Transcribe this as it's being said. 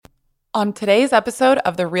On today's episode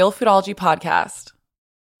of the Real Foodology podcast.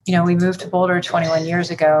 We moved to Boulder 21 years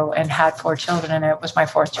ago and had 4 children, and it was my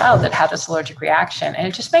 4th child that had this allergic reaction. And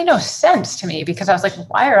it just made no sense to me because I was like,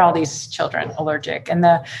 why are all these children allergic? And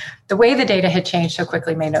the way the data had changed so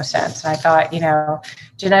quickly made no sense. And I thought,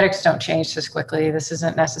 genetics don't change this quickly. This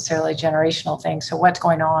isn't necessarily a generational thing. So what's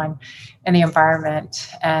going on in the environment?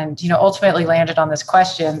 And, ultimately landed on this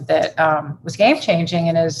question that was game changing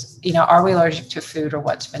and is, are we allergic to food or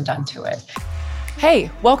what's been done to it?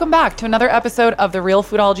 Hey, welcome back to another episode of the Real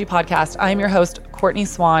Foodology podcast. I am your host, Courtney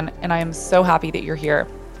Swan, and I am so happy that you're here.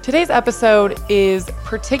 Today's episode is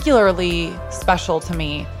particularly special to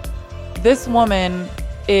me. This woman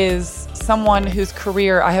is someone whose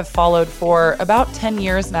career I have followed for about 10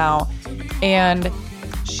 years now, and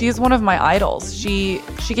she's one of my idols. She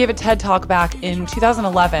gave a TED Talk back in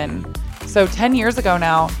 2011, so 10 years ago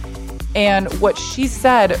now. And what she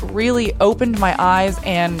said really opened my eyes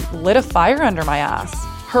and lit a fire under my ass.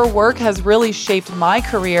 Her work has really shaped my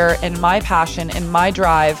career and my passion and my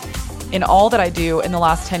drive in all that I do in the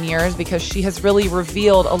last 10 years because she has really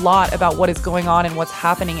revealed a lot about what is going on and what's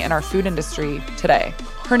happening in our food industry today.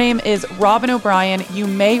 Her name is Robyn O'Brien. You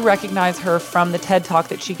may recognize her from the TED Talk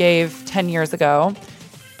that she gave 10 years ago.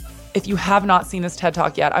 If you have not seen this TED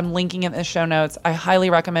Talk yet, I'm linking it in the show notes. I highly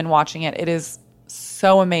recommend watching it. It is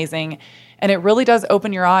so amazing. And it really does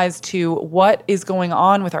open your eyes to what is going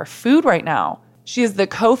on with our food right now. She is the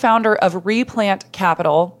co-founder of Replant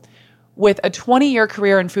Capital. With a 20-year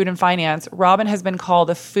career in food and finance, Robyn has been called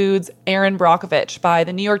the food's Erin Brockovich by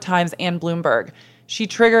the New York Times and Bloomberg. She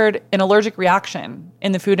triggered an allergic reaction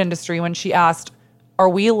in the food industry when she asked, are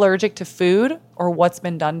we allergic to food or what's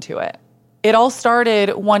been done to it? It all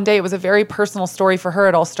started one day. It was a very personal story for her.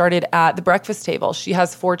 It all started at the breakfast table. She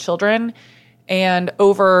has 4 children. And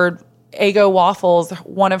over Eggo waffles,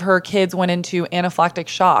 one of her kids went into anaphylactic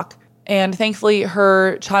shock. And thankfully,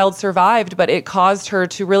 her child survived, but it caused her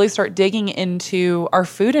to really start digging into our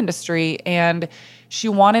food industry. And she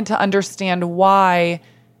wanted to understand why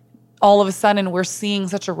all of a sudden we're seeing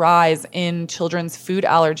such a rise in children's food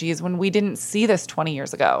allergies when we didn't see this 20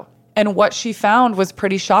 years ago. And what she found was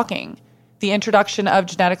pretty shocking. The introduction of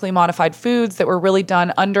genetically modified foods that were really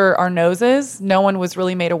done under our noses. No one was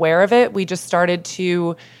really made aware of it. We just started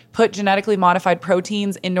to put genetically modified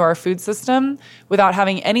proteins into our food system without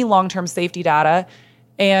having any long-term safety data.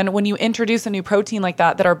 And when you introduce a new protein like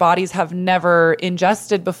that our bodies have never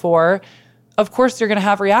ingested before, of course you're going to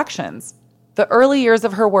have reactions. The early years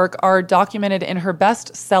of her work are documented in her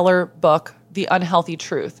bestseller book, The Unhealthy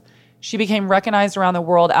Truth. She became recognized around the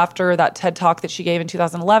world after that TED Talk that she gave in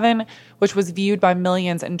 2011, which was viewed by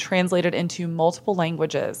millions and translated into multiple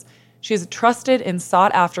languages. She is a trusted and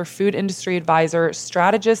sought-after food industry advisor,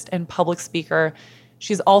 strategist, and public speaker.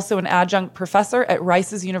 She's also an adjunct professor at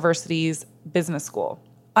Rice's University's Business School.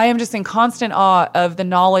 I am just in constant awe of the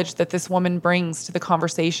knowledge that this woman brings to the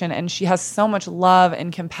conversation, and she has so much love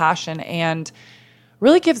and compassion and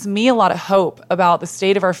really gives me a lot of hope about the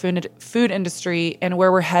state of our food industry and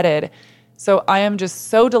where we're headed. So I am just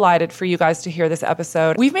so delighted for you guys to hear this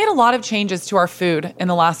episode. We've made a lot of changes to our food in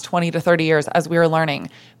the last 20 to 30 years as we were learning.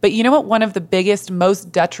 But you know what? One of the biggest,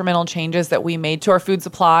 most detrimental changes that we made to our food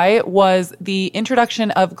supply was the introduction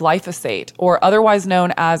of glyphosate, or otherwise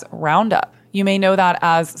known as Roundup. You may know that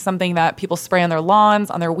as something that people spray on their lawns,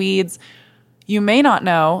 on their weeds. You may not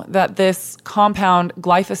know that this compound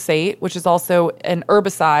glyphosate, which is also an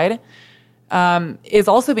herbicide, is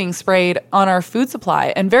also being sprayed on our food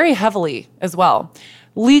supply, and very heavily as well.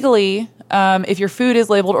 Legally, if your food is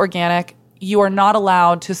labeled organic, you are not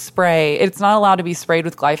allowed to spray. It's not allowed to be sprayed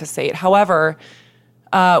with glyphosate. However,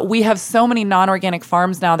 we have so many non-organic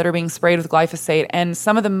farms now that are being sprayed with glyphosate, and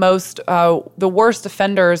some of the worst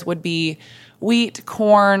offenders would be wheat,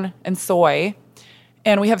 corn, and soy.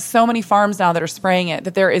 And we have so many farms now that are spraying it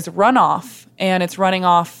that there is runoff, and it's running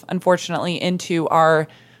off, unfortunately, into our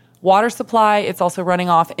water supply. It's also running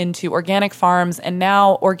off into organic farms, and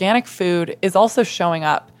now organic food is also showing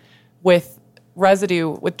up with residue,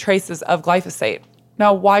 with traces of glyphosate.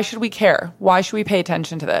 Now, why should we care? Why should we pay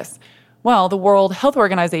attention to this? Well, the World Health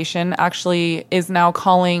Organization actually is now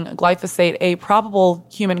calling glyphosate a probable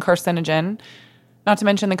human carcinogen, not to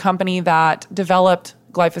mention the company that developed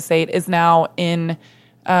glyphosate is now in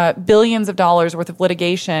billions of dollars worth of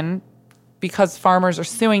litigation because farmers are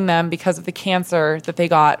suing them because of the cancer that they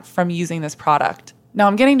got from using this product. Now,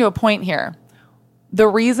 I'm getting to a point here. The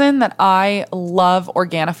reason that I love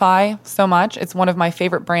Organifi so much, it's one of my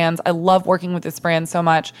favorite brands. I love working with this brand so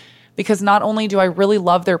much because not only do I really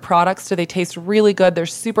love their products, do they taste really good, they're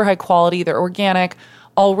super high quality, they're organic,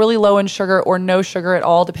 all really low in sugar or no sugar at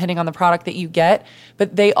all, depending on the product that you get.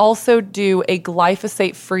 But they also do a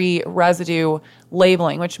glyphosate-free residue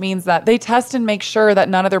labeling, which means that they test and make sure that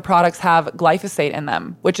none of their products have glyphosate in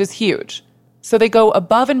them, which is huge. So they go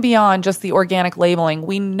above and beyond just the organic labeling.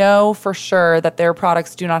 We know for sure that their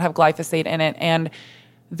products do not have glyphosate in it. And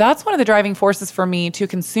that's one of the driving forces for me to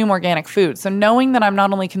consume organic food. So knowing that I'm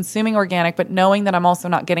not only consuming organic, but knowing that I'm also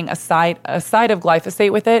not getting a side of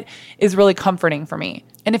glyphosate with it is really comforting for me.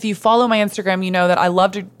 And if you follow my Instagram, you know that I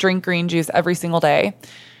love to drink green juice every single day.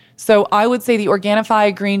 So I would say the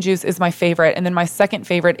Organifi green juice is my favorite. And then my second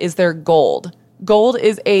favorite is their Gold. Gold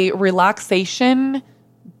is a relaxation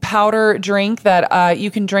powder drink that you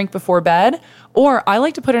can drink before bed, or I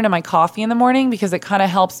like to put it in my coffee in the morning because it kind of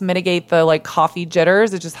helps mitigate the like coffee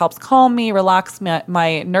jitters. It just helps calm me, relax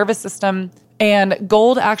my nervous system. And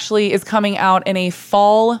Gold actually is coming out in a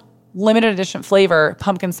fall limited edition flavor,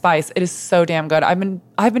 pumpkin spice. It is so damn good.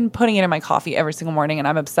 I've been putting it in my coffee every single morning and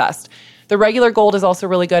I'm obsessed. The regular Gold is also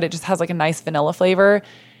really good. It just has like a nice vanilla flavor.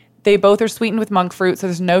 They both are sweetened with monk fruit, so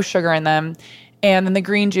there's no sugar in them. And then the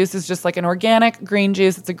green juice is just like an organic green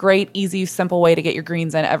juice. It's a great, easy, simple way to get your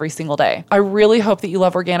greens in every single day. I really hope that you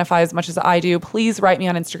love Organifi as much as I do. Please write me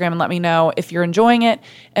on Instagram and let me know if you're enjoying it.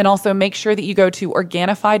 And also make sure that you go to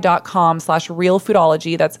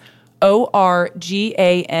Organifi.com/realfoodology. That's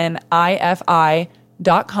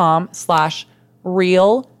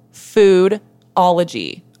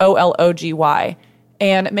ORGANIFI.com/realfoodology, OLOGY.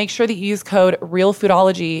 And make sure that you use code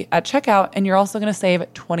REALFoodology at checkout, and you're also going to save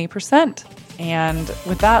 20%. And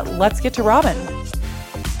with that, let's get to Robyn.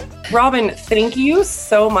 Robyn, thank you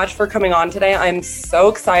so much for coming on today. I'm so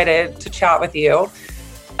excited to chat with you.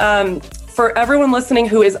 For everyone listening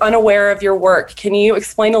who is unaware of your work, can you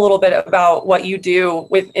explain a little bit about what you do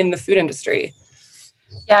within the food industry?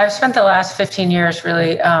 Yeah, I've spent the last 15 years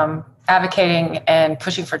really advocating and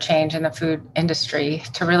pushing for change in the food industry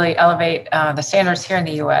to really elevate the standards here in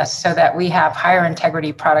the U.S. so that we have higher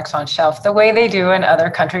integrity products on shelf the way they do in other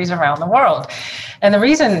countries around the world. And the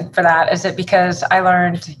reason for that is that because I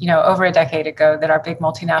learned, over a decade ago that our big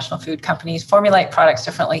multinational food companies formulate products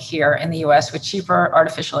differently here in the U.S. with cheaper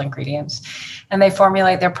artificial ingredients. And they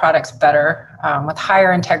formulate their products better with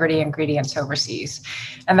higher integrity ingredients overseas.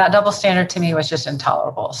 And that double standard to me was just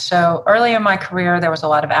intolerable. So early in my career, there was a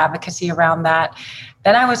lot of advocacy around that.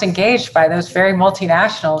 Then I was engaged by those very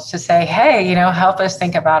multinationals to say, hey, help us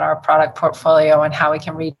think about our product portfolio and how we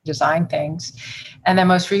can redesign things. And then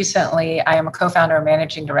most recently, I am a co-founder and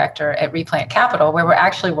managing director at Replant Capital, where we're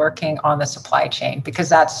actually working on the supply chain because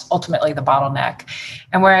that's ultimately the bottleneck.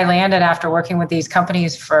 And where I landed after working with these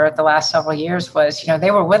companies for the last several years was,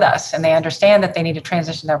 they were with us and they understand that they need to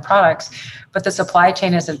transition their products, but the supply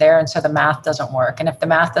chain isn't there. And so the math doesn't work. And if the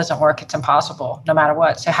math doesn't work, it's impossible no matter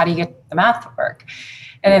what. So how do you get the math to work?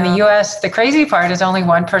 And in the US, the crazy part is only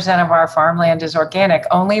 1% of our farmland is organic,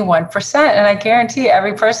 only 1%. And I guarantee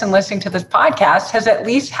every person listening to this podcast has at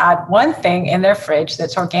least had one thing in their fridge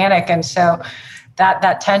that's organic. And so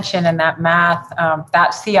that tension and that math,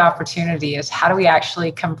 that's the opportunity, is how do we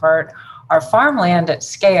actually convert our farmland at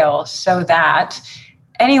scale so that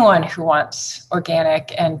anyone who wants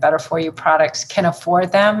organic and better for you products can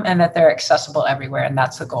afford them and that they're accessible everywhere. And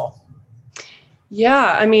that's the goal.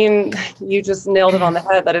 Yeah, I mean, you just nailed it on the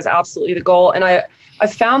head. That is absolutely the goal. And I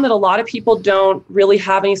found that a lot of people don't really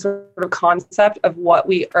have any sort of concept of what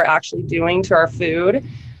we are actually doing to our food.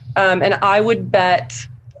 And I would bet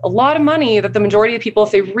a lot of money that the majority of people,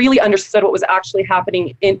 if they really understood what was actually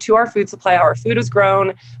happening into our food supply, how our food is grown,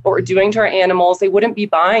 what we're doing to our animals, they wouldn't be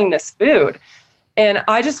buying this food. And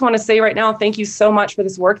I just want to say right now, thank you so much for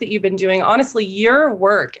this work that you've been doing. Honestly, your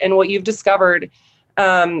work and what you've discovered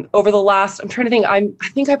over the last, I'm trying to think, I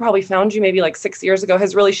think I probably found you maybe like 6 years ago,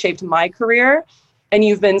 has really shaped my career. And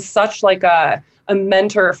you've been such like a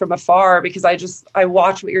mentor from afar, because I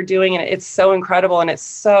watch what you're doing and it's so incredible and it's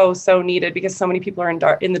so needed because so many people are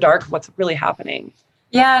in the dark of what's really happening.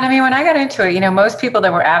 Yeah. And I mean, when I got into it, most people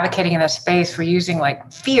that were advocating in this space were using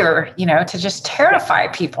like fear, to just terrify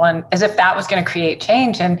people, and as if that was going to create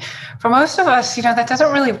change. And for most of us, that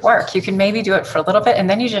doesn't really work. You can maybe do it for a little bit and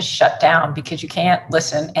then you just shut down because you can't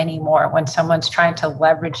listen anymore when someone's trying to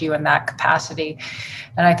leverage you in that capacity.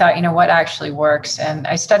 And I thought, what actually works? And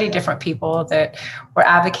I studied different people that were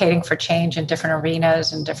advocating for change in different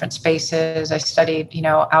arenas and different spaces. I studied,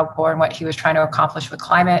 Al Gore and what he was trying to accomplish with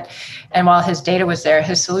climate. And while his data was there, where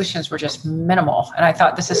his solutions were just minimal. And I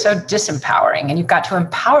thought, this is so disempowering, and you've got to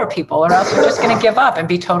empower people or else you're just going to give up and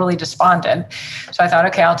be totally despondent. So I thought,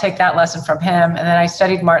 okay, I'll take that lesson from him. And then I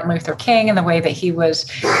studied Martin Luther King and the way that he was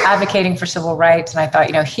advocating for civil rights. And I thought,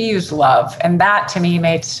 he used love. And that to me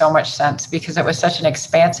made so much sense because it was such an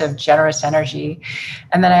expansive, generous energy.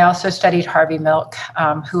 And then I also studied Harvey Milk,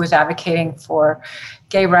 who was advocating for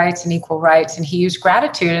gay rights and equal rights. And he used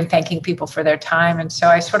gratitude and thanking people for their time. And so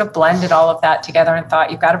I sort of blended all of that together and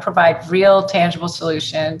thought, you've got to provide real, tangible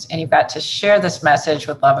solutions, and you've got to share this message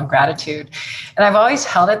with love and gratitude. And I've always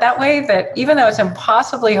held it that way, that even though it's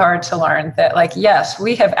impossibly hard to learn, that yes,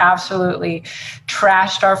 we have absolutely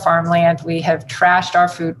trashed our farmland. We have trashed our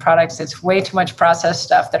food products. It's way too much processed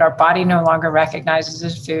stuff that our body no longer recognizes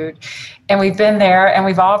as food. And we've been there, and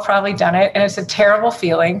we've all probably done it. And it's a terrible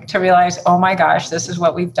feeling to realize, oh my gosh, this is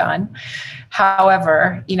what we've done.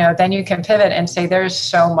 However, then you can pivot and say there's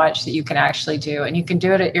so much that you can actually do, and you can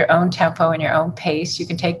do it at your own tempo and your own pace. You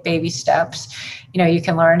can take baby steps. You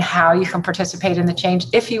can learn how you can participate in the change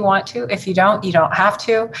if you want to. If you don't have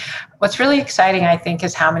to. What's really exciting, I think,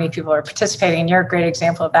 is how many people are participating. And you're a great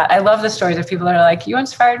example of that. I love the stories of people that are like, you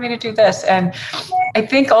inspired me to do this. And I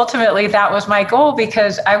think ultimately that was my goal,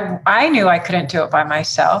 because I knew I couldn't do it by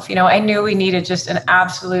myself. I knew we needed just an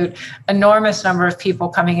absolute enormous number of people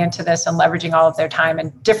coming into this and leveraging all of their time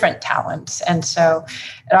and different talents. And so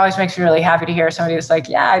it always makes me really happy to hear somebody who's like,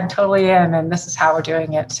 yeah, I'm totally in, and this is how we're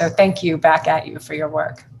doing it. So thank you, back at you, for your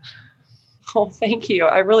work. Oh, thank you.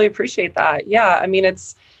 I really appreciate that. Yeah. I mean,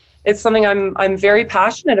 it's something I'm very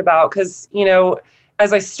passionate about, because,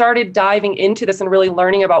 as I started diving into this and really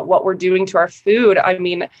learning about what we're doing to our food, I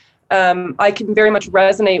mean, I can very much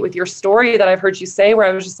resonate with your story that I've heard you say, where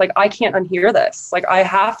I was just like, I can't unhear this. Like, I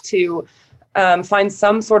have to find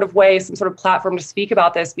some sort of way, some sort of platform to speak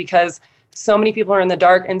about this, because so many people are in the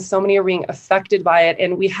dark and so many are being affected by it.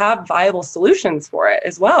 And we have viable solutions for it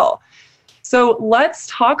as well. So let's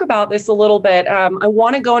talk about this a little bit. I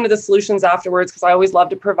want to go into the solutions afterwards, because I always love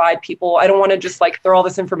to provide people. I don't want to just throw all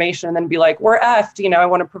this information and then be like, we're effed. I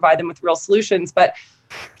want to provide them with real solutions. But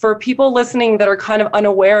for people listening that are kind of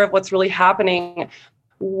unaware of what's really happening,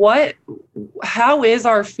 how is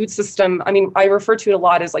our food system? I mean, I refer to it a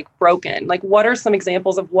lot as broken. What are some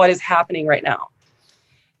examples of what is happening right now?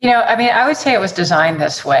 I would say it was designed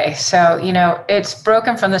this way. So, it's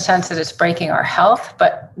broken from the sense that it's breaking our health,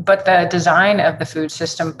 but the design of the food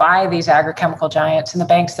system by these agrochemical giants and the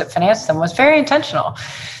banks that finance them was very intentional.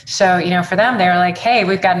 So, for them, they're like, hey,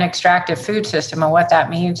 we've got an extractive food system. And what that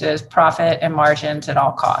means is profit and margins at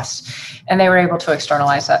all costs. And they were able to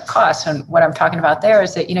externalize that cost. And what I'm talking about there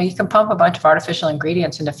is that, you can pump a bunch of artificial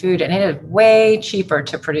ingredients into food, and it is way cheaper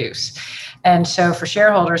to produce. And so for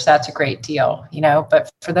shareholders, that's a great deal, but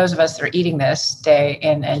for those of us that are eating this day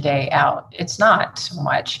in and day out, it's not so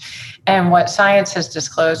much. And what science has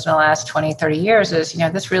disclosed in the last 20, 30 years is,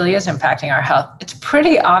 this really is impacting our health. It's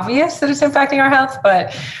pretty obvious that it's impacting our health,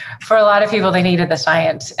 but for a lot of people, they needed the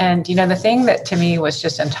science. And, the thing that to me was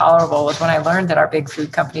just intolerable was when I learned that our big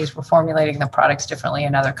food companies were formulating the products differently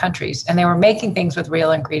in other countries, and they were making things with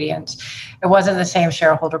real ingredients. It wasn't the same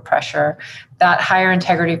shareholder pressure. That higher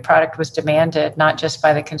integrity product was demanded not just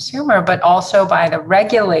by the consumer, but also by the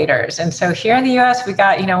regulators. And so here in the US, we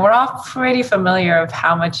got, we're all pretty familiar of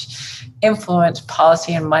how much influence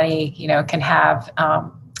policy and money, can have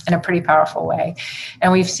in a pretty powerful way.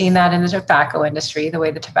 And we've seen that in the tobacco industry, the way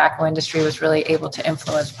the tobacco industry was really able to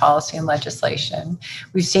influence policy and legislation.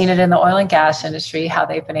 We've seen it in the oil and gas industry, how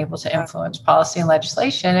they've been able to influence policy and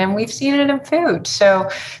legislation. And we've seen it in food. So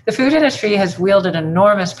the food industry has wielded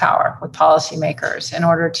enormous power with policymakers in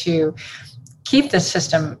order to keep the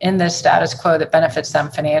system in this status quo that benefits them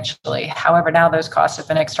financially. However, now those costs have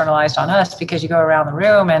been externalized on us, because you go around the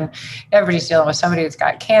room and everybody's dealing with somebody that's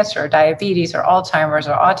got cancer or diabetes or Alzheimer's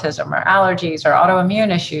or autism or allergies or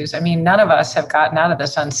autoimmune issues. None of us have gotten out of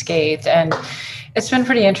this unscathed. And it's been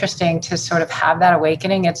pretty interesting to sort of have that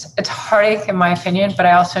awakening. It's heartache in my opinion, but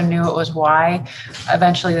I also knew it was why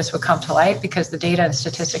eventually this would come to light, because the data and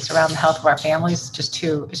statistics around the health of our families is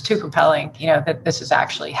too compelling, that this is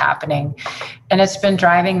actually happening. And it's been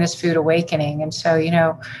driving this food awakening. And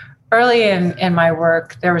so, early in my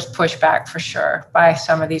work, there was pushback for sure by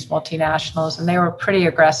some of these multinationals, and they were pretty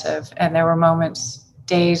aggressive. And there were moments,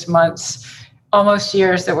 days, months, almost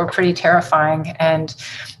years that were pretty terrifying. And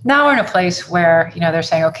now we're in a place where, they're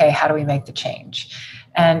saying, okay, how do we make the change?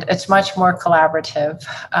 And it's much more collaborative.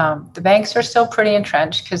 The banks are still pretty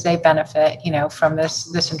entrenched because they benefit, from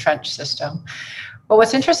this entrenched system. But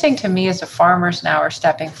what's interesting to me is the farmers now are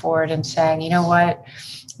stepping forward and saying, you know what,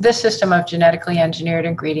 this system of genetically engineered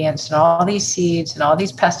ingredients and all these seeds and all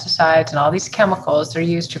these pesticides and all these chemicals they're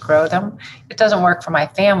used to grow them, it doesn't work for my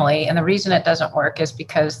family. And the reason it doesn't work is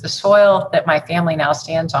because the soil that my family now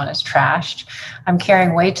stands on is trashed. I'm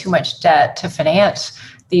carrying way too much debt to finance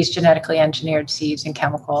these genetically engineered seeds and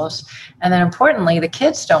chemicals. And then importantly, the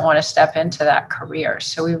kids don't want to step into that career.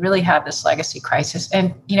 So we really have this legacy crisis.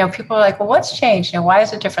 And, people are like, well, what's changed? Why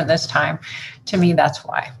is it different this time? To me, that's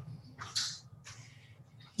why.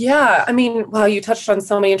 Yeah, I mean, wow, you touched on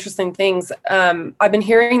so many interesting things. I've been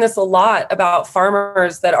hearing this a lot about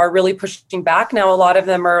farmers that are really pushing back now. A lot of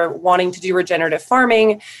them are wanting to do regenerative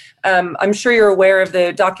farming. I'm sure you're aware of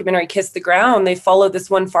the documentary Kiss the Ground. They followed this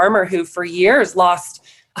one farmer who for years lost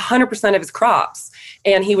 100% of his crops.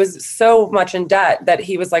 And he was so much in debt that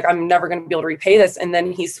he was like, I'm never going to be able to repay this. And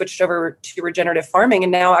then he switched over to regenerative farming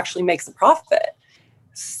and now actually makes a profit.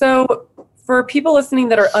 So for people listening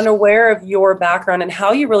that are unaware of your background and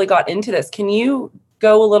how you really got into this, can you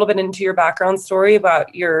go a little bit into your background story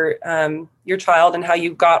about your child and how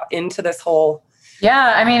you got into this whole?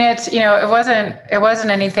 Yeah, I mean, it's, it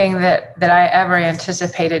wasn't anything that I ever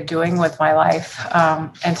anticipated doing with my life.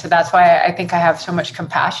 And so that's why I think I have so much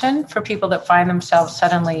compassion for people that find themselves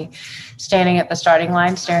suddenly standing at the starting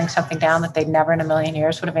line, staring something down that they never in a million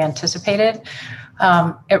years would have anticipated.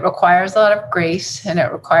 It requires a lot of grace, and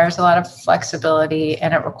it requires a lot of flexibility,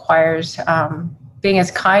 and it requires being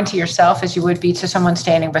as kind to yourself as you would be to someone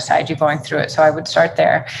standing beside you going through it. So I would start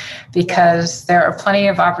there, because there are plenty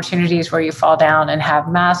of opportunities where you fall down and have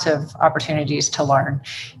massive opportunities to learn,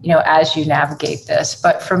 as you navigate this.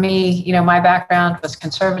 But for me, my background was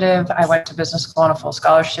conservative. I went to business school on a full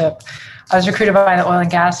scholarship. I was recruited by the oil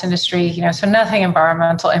and gas industry, so nothing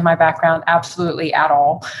environmental in my background, absolutely at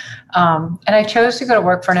all. And I chose to go to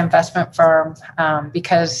work for an investment firm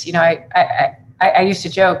because, I used to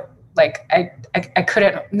joke, like I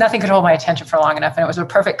couldn't, nothing could hold my attention for long enough. And it was a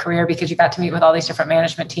perfect career because you got to meet with all these different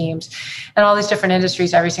management teams and all these different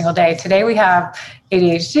industries every single day. Today we have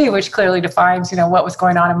ADHD, which clearly defines, what was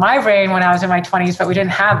going on in my brain when I was in my 20s, but we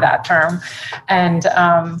didn't have that term. And,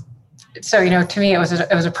 so, to me, it was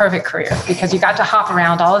a perfect career because you got to hop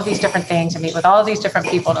around all of these different things and meet with all of these different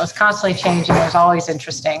people. And it was constantly changing. It was always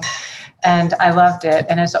interesting. And I loved it.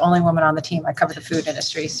 And as the only woman on the team, I covered the food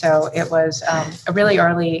industry. So it was a really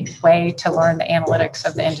early way to learn the analytics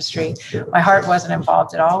of the industry. My heart wasn't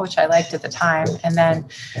involved at all, which I liked at the time. And then,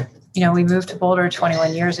 we moved to Boulder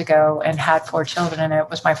 21 years ago and had 4 children. And it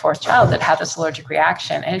was my 4th child that had this allergic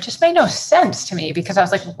reaction. And it just made no sense to me because I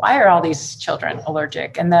was like, why are all these children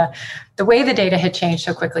allergic? And the way the data had changed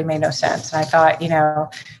so quickly made no sense. And I thought,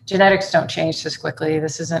 genetics don't change this quickly.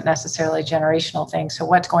 This isn't necessarily a generational thing. So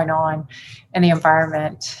what's going on in the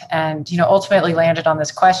environment? And, ultimately landed on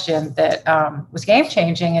this question that was game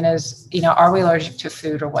changing and is, are we allergic to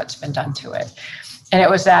food or what's been done to it? And it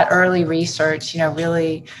was that early research,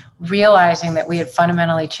 really realizing that we had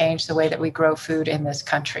fundamentally changed the way that we grow food in this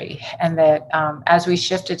country. And that as we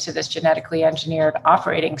shifted to this genetically engineered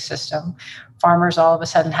operating system, farmers all of a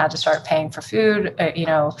sudden had to start paying for food.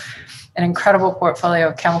 An incredible portfolio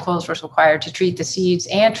of chemicals was required to treat the seeds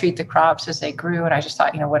and treat the crops as they grew. And I just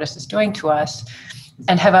thought, what is this doing to us?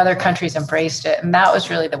 And have other countries embraced it? And that was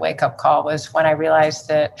really the wake-up call, was when I realized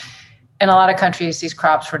that in a lot of countries, these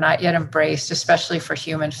crops were not yet embraced, especially for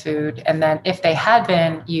human food. And then if they had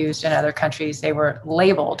been used in other countries, they were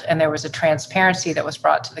labeled and there was a transparency that was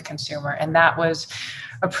brought to the consumer. And that was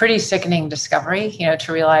a pretty sickening discovery,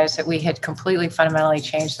 to realize that we had completely fundamentally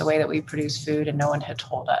changed the way that we produce food and no one had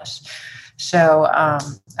told us. So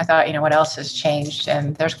I thought, what else has changed?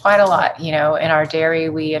 And there's quite a lot. In our dairy,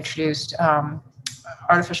 we introduced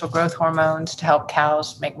artificial growth hormones to help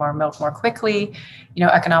cows make more milk more quickly.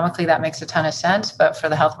 Economically, that makes a ton of sense, but for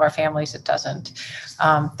the health of our families, it doesn't.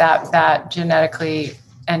 That genetically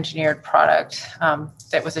engineered product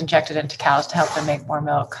that was injected into cows to help them make more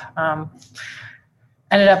milk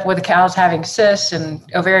ended up with the cows having cysts and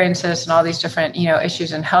ovarian cysts and all these different,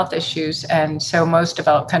 issues and health issues. And so most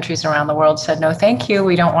developed countries around the world said, no, thank you.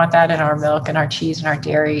 We don't want that in our milk and our cheese and our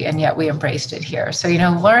dairy. And yet we embraced it here. So,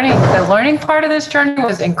 the learning part of this journey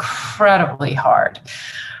was incredibly hard.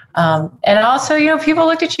 And also, people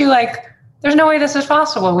looked at you like, there's no way this is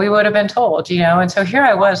possible. We would have been told, and so here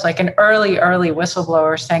I was, like an early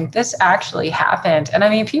whistleblower saying this actually happened. And I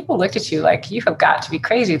mean, people looked at you like, you have got to be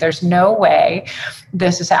crazy. There's no way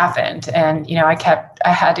this has happened. And, I kept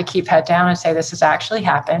I had to keep head down and say, this has actually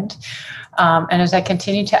happened. And as I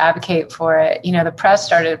continued to advocate for it, the press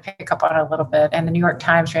started to pick up on it a little bit, and the New York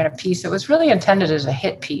Times ran a piece that was really intended as a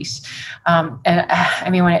hit piece. When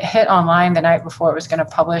it hit online the night before it was going to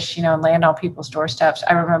publish, and land on people's doorsteps,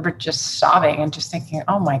 I remember just sobbing and just thinking,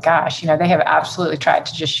 oh my gosh, they have absolutely tried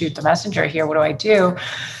to just shoot the messenger here. What do I do?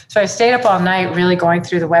 So I stayed up all night really going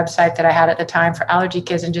through the website that I had at the time for Allergy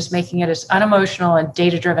Kids and just making it as unemotional and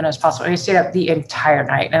data-driven as possible. I stayed up the entire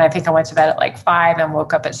night, and I think I went to bed at like 5 and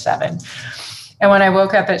woke up at 7. And when I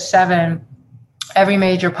woke up at 7, every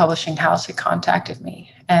major publishing house had contacted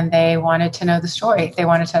me, and they wanted to know the story. They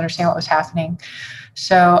wanted to understand what was happening.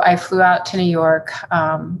 So I flew out to New York.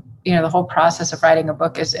 The whole process of writing a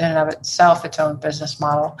book is in and of itself its own business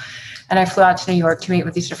model. And I flew out to New York to meet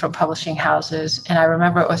with these different publishing houses. And I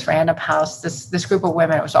remember it was Random House, this group of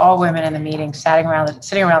women, it was all women in the meeting, sitting around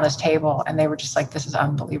this table. And they were just like, this is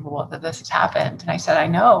unbelievable that this has happened. And I said, I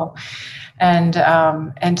know.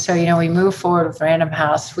 And so, we moved forward with Random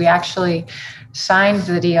House. We actually signed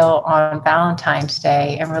the deal on Valentine's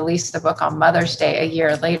Day and released the book on Mother's Day a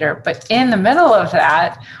year later. But in the middle of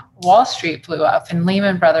that, Wall Street blew up and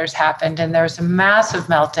Lehman Brothers happened, and there was a massive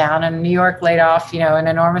meltdown, and New York laid off, an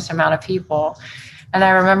enormous amount of people. And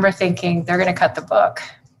I remember thinking, they're going to cut the book.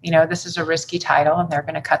 This is a risky title, and they're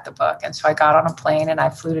going to cut the book. And so I got on a plane and I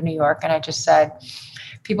flew to New York, and I just said,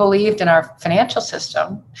 people believed in our financial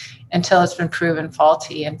system until it's been proven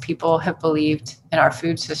faulty, and people have believed in our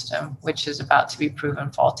food system, which is about to be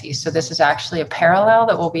proven faulty. So this is actually a parallel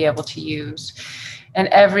that we'll be able to use. And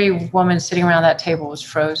every woman sitting around that table was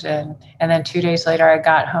frozen. And then 2 days later, I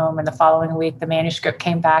got home, and the following week, the manuscript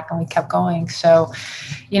came back and we kept going. So,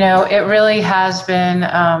 it really has been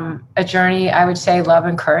a journey, I would say, love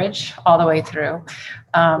and courage all the way through.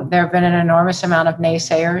 There have been an enormous amount of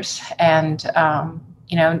naysayers, and,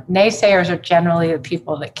 naysayers are generally the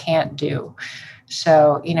people that can't do.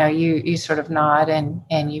 So, you sort of nod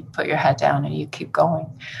and you put your head down and you keep going.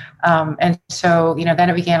 And so, then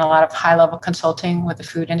it began a lot of high-level consulting with the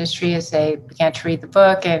food industry as they began to read the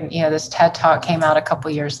book. And, this TED Talk came out a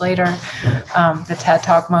couple years later. The TED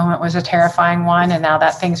Talk moment was a terrifying one. And now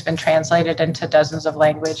that thing's been translated into dozens of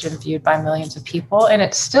languages and viewed by millions of people. And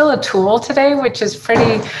it's still a tool today, which is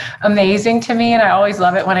pretty amazing to me. And I always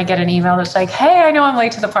love it when I get an email that's like, hey, I know I'm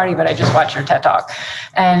late to the party, but I just watched your TED Talk.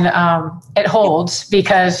 And it holds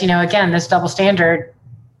because, again, this double standard,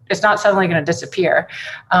 it's not suddenly going to disappear.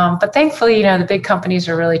 But thankfully, the big companies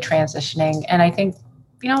are really transitioning. And I think,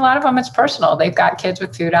 a lot of them, it's personal. They've got kids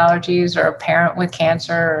with food allergies or a parent with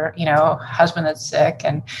cancer or, a husband that's sick.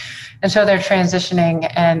 And so they're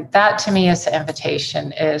transitioning. And that to me is the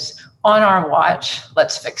invitation is on our watch,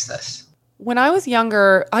 let's fix this. When I was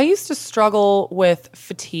younger, I used to struggle with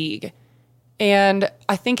fatigue. And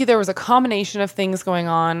I think there was a combination of things going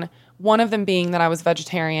on. One of them being that I was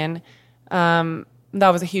vegetarian. That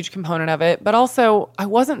was a huge component of it. But also, I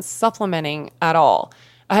wasn't supplementing at all.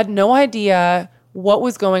 I had no idea what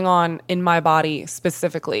was going on in my body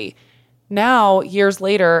specifically. Now, years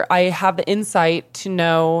later, I have the insight to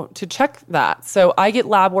know to check that. So I get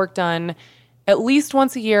lab work done at least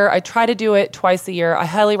once a year. I try to do it twice a year. I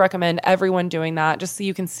highly recommend everyone doing that just so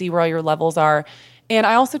you can see where all your levels are. And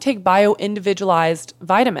I also take bio-individualized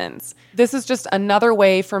vitamins. This is just another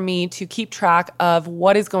way for me to keep track of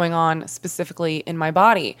what is going on specifically in my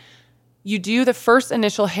body. You do the first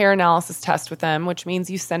initial hair analysis test with them, which means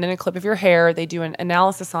you send in a clip of your hair, they do an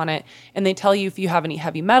analysis on it, and they tell you if you have any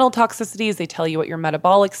heavy metal toxicities, they tell you what your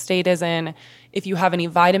metabolic state is in, if you have any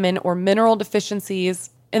vitamin or mineral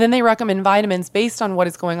deficiencies, and then they recommend vitamins based on what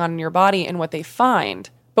is going on in your body and what they find.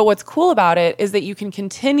 But what's cool about it is that you can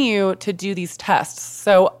continue to do these tests.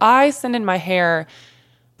 So I send in my hair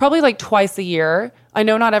probably like twice a year. I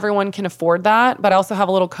know not everyone can afford that, but I also have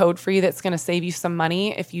a little code for you that's going to save you some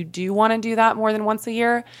money if you do want to do that more than once a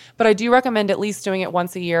year. But I do recommend at least doing it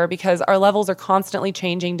once a year because our levels are constantly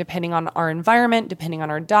changing depending on our environment, depending on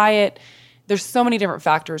our diet. There's so many different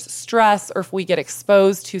factors, stress, or if we get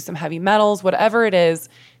exposed to some heavy metals, whatever it is.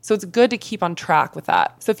 So it's good to keep on track with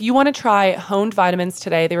that. So if you want to try Honed vitamins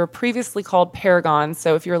today, they were previously called Paragon.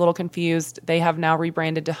 So if you're a little confused, they have now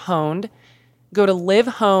rebranded to Honed. Go to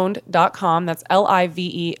livehoned.com. That's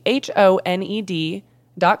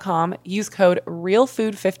LIVEHONED.com. Use code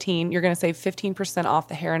REALFOOD15. You're going to save 15% off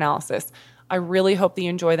the hair analysis. I really hope that you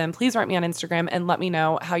enjoy them. Please write me on Instagram and let me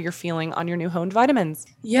know how you're feeling on your new Honed vitamins.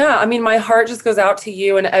 Yeah, my heart just goes out to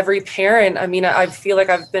you and every parent. I feel like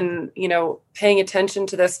I've been, paying attention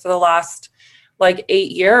to this for the last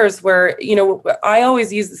 8 years where, I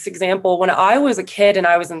always use this example. When I was a kid and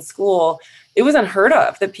I was in school, it was unheard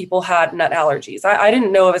of that people had nut allergies. I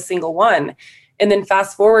didn't know of a single one. And then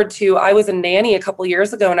fast forward to, I was a nanny a couple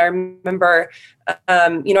years ago, and I remember,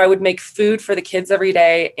 I would make food for the kids every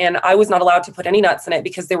day, and I was not allowed to put any nuts in it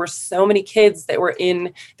because there were so many kids that were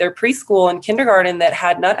in their preschool and kindergarten that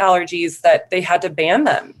had nut allergies that they had to ban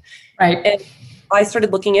them. Right. And I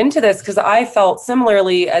started looking into this because I felt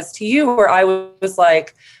similarly as to you, where I was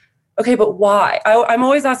like, okay, but why? I'm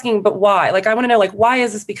always asking, but why? Like, I want to know, like, why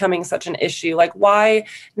is this becoming such an issue? Like, why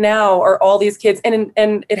now are all these kids, and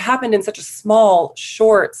it happened in such a small,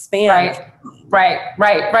 short span. Right.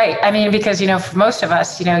 I mean, because, for most of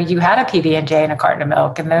us, you had a PB&J and a carton of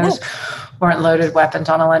milk, and those weren't loaded weapons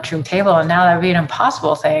on a lunchroom table. And now that would be an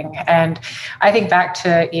impossible thing. And I think back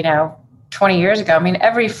to, 20 years ago, I mean,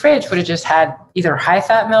 every fridge would have just had either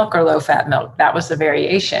high-fat milk or low-fat milk. That was the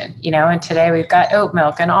variation, and today we've got oat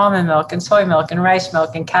milk and almond milk and soy milk and rice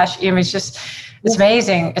milk and cashew. I mean, it's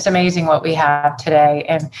amazing. It's amazing what we have today,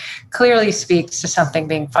 and clearly speaks to something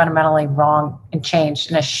being fundamentally wrong and changed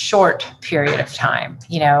in a short period of time,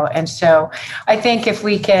 And so I think if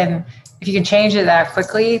you can change it that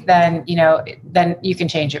quickly, then you can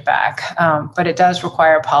change it back. But it does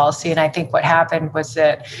require policy. And I think what happened was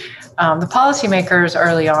that the policymakers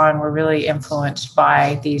early on were really influenced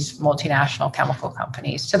by these multinational chemical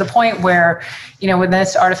companies, to the point where, when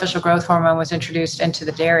this artificial growth hormone was introduced into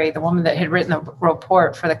the dairy, the woman that had written the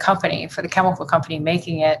report for the chemical company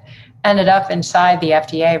making it, ended up inside the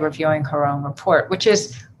FDA reviewing her own report, which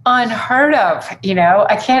is unheard of.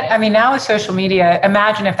 Now with social media,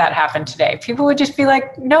 imagine if that happened today. People would just be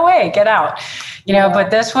like, no way, get out, but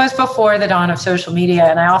this was before the dawn of social media.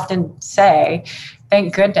 And I often say,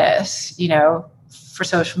 thank goodness, for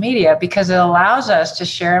social media, because it allows us to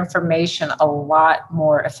share information a lot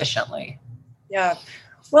more efficiently. Yeah.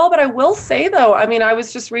 Well, but I will say though, I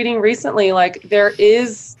was just reading recently, like there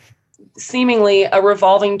is seemingly a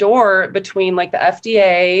revolving door between like the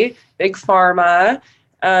FDA, big pharma,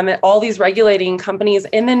 all these regulating companies,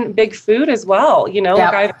 and then big food as well.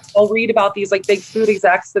 Like I'll read about these like big food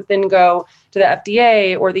execs that then go to the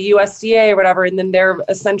FDA or the USDA or whatever, and then they're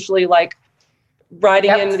essentially like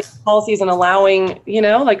writing in these policies and allowing,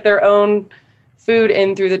 like their own food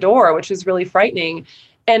in through the door, which is really frightening.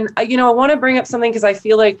 And, I want to bring up something because I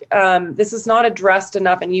feel like this is not addressed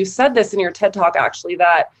enough. And you said this in your TED Talk, actually,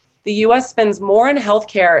 that the U.S. spends more on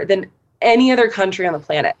healthcare than any other country on the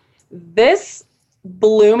planet. This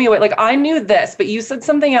blew me away. Like, I knew this, but you said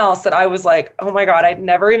something else that I was like, oh my God, I'd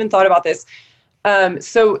never even thought about this.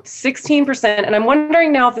 So 16%, and I'm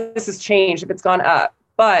wondering now if this has changed, if it's gone up,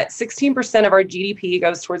 but 16% of our GDP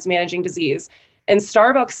goes towards managing disease. And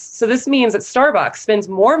Starbucks, so this means that Starbucks spends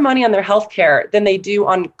more money on their healthcare than they do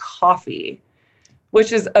on coffee,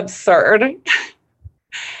 which is absurd.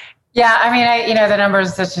 Yeah, the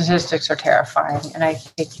numbers, the statistics are terrifying. And I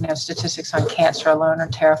think, statistics on cancer alone are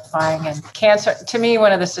terrifying. And cancer, to me,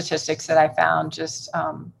 one of the statistics that I found just,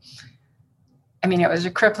 it was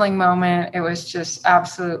a crippling moment. It was just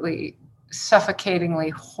absolutely suffocatingly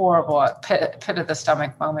horrible, pit of the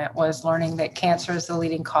stomach moment, was learning that cancer is the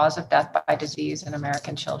leading cause of death by disease in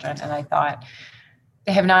American children. And I thought,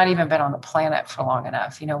 they have not even been on the planet for long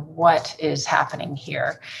enough. What is happening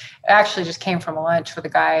here? It actually just came from a lunch with a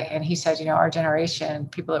guy, and he said, our generation,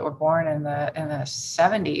 people that were born in the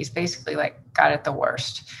 70s, basically like got it the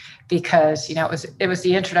worst, because it was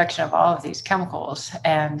the introduction of all of these chemicals,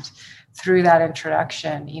 and through that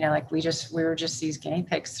introduction, we were just these guinea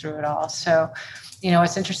pigs through it all. So,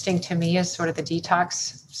 what's interesting to me is sort of the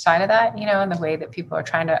detox side of that, and the way that people are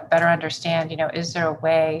trying to better understand, is there a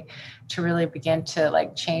way to really begin to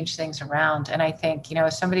like change things around? And I think,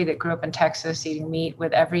 as somebody that grew up in Texas eating meat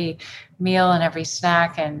with every meal and every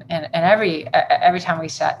snack and every time we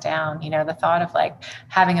sat down, the thought of like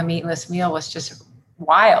having a meatless meal was just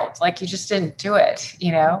wild. Like, you just didn't do it,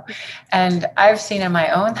 and I've seen in my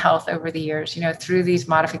own health over the years, through these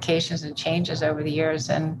modifications and changes over the years,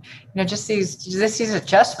 and, just these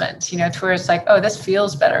adjustments, to where it's like, oh, this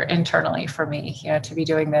feels better internally for me, to be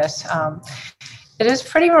doing this. It is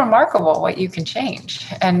pretty remarkable what you can change.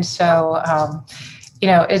 And so,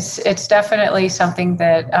 it's definitely something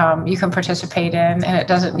that you can participate in, and it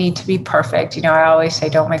doesn't need to be perfect. I always say,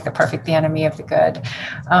 don't make the perfect the enemy of the good.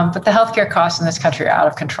 But the healthcare costs in this country are out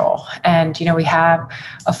of control. And, we have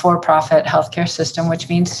a for-profit healthcare system, which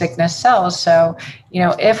means sickness sells. So,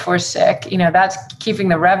 if we're sick, that's keeping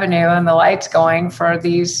the revenue and the lights going for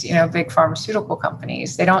these, big pharmaceutical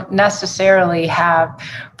companies. They don't necessarily have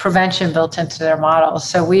prevention built into their models.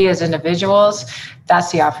 So we as individuals, that's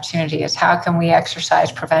the opportunity, is how can we exercise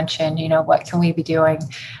prevention? What can we be doing?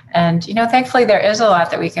 And, thankfully there is a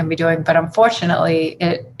lot that we can be doing, but unfortunately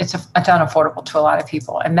it's unaffordable to a lot of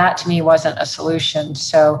people. And that to me wasn't a solution.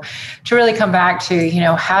 So to really come back to,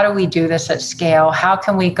 how do we do this at scale? How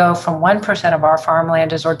can we go from 1% of our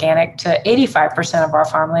farmland is organic to 85% of our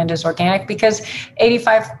farmland is organic, because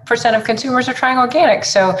 85% of consumers are trying organic.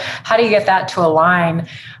 So how do you get that to align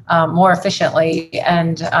more efficiently?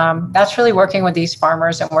 And that's really working with these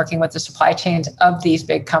farmers and working with the supply chains of these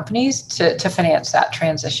big companies to finance that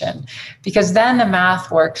transition, because then the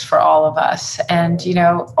math works for all of us. And,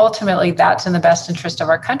 ultimately that's in the best interest of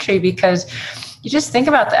our country, because you just think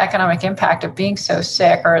about the economic impact of being so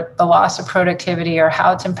sick, or the loss of productivity, or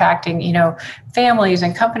how it's impacting, families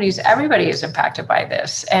and companies. Everybody is impacted by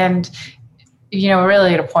this. And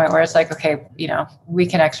really at a point where it's like, okay, we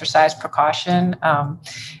can exercise precaution.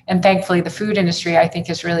 And thankfully the food industry, I think,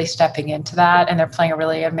 is really stepping into that, and they're playing a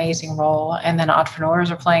really amazing role. And then entrepreneurs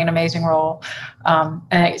are playing an amazing role. And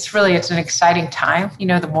it's an exciting time.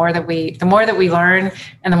 The more that we learn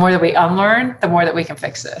and the more that we unlearn, the more that we can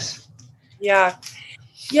fix this. Yeah.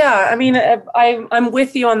 Yeah. I mean, I'm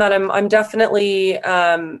with you on that. I'm definitely,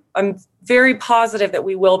 I'm very positive that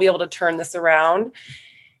we will be able to turn this around.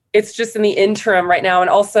 It's just in the interim right now. And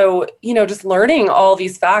also, just learning all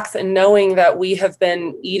these facts and knowing that we have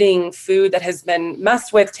been eating food that has been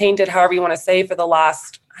messed with, tainted, however you want to say, for the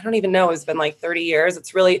last, I don't even know, it's been like 30 years.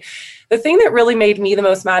 It's really the thing that really made me the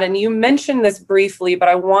most mad. And you mentioned this briefly, but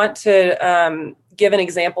I want to give an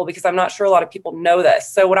example, because I'm not sure a lot of people know this.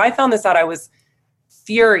 So when I found this out, I was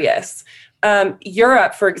furious.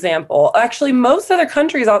 Europe, for example, actually most other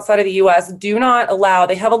countries outside of the US do not allow,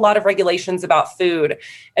 they have a lot of regulations about food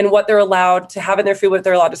and what they're allowed to have in their food, what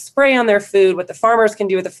they're allowed to spray on their food, what the farmers can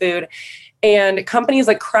do with the food. And companies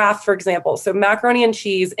like Kraft, for example, so macaroni and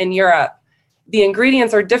cheese in Europe, the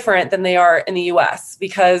ingredients are different than they are in the US,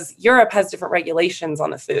 because Europe has different regulations on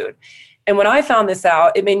the food. And when I found this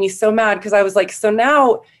out, it made me so mad, because I was like, so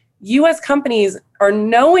now US companies are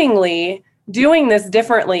knowingly doing this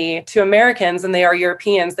differently to Americans than they are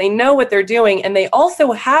Europeans. They know what they're doing, and they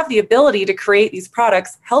also have the ability to create these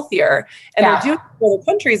products healthier. And they're doing it for other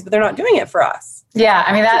countries, but they're not doing it for us. Yeah,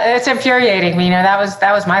 I mean, it's infuriating me. That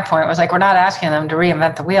was my point. It was like, we're not asking them to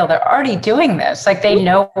reinvent the wheel. They're already doing this. Like, they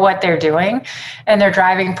know what they're doing, and they're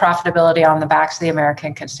driving profitability on the backs of the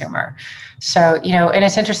American consumer. So, and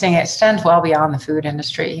it's interesting, it extends well beyond the food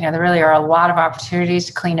industry. There really are a lot of opportunities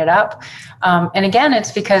to clean it up. And again,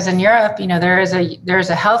 it's because in Europe, there is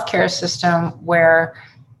a healthcare system where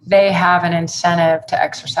they have an incentive to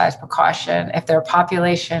exercise precaution. If their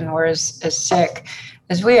population were as sick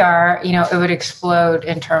as we are, it would explode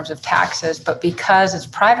in terms of taxes. But because it's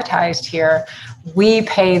privatized here, we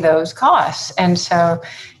pay those costs. And so,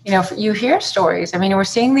 you hear stories. I mean, we're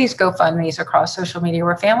seeing these GoFundMes across social media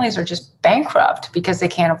where families are just bankrupt because they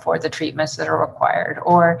can't afford the treatments that are required.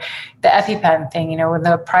 Or the EpiPen thing, when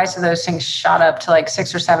the price of those things shot up to like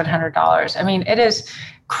 $600 or $700. I mean, it is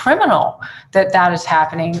criminal that is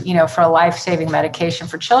happening, for a life-saving medication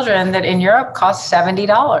for children that in Europe costs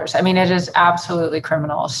 $70. I mean, it is absolutely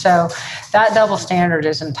criminal. So that double standard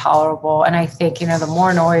is intolerable. And I think, the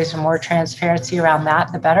more noise and more transparency around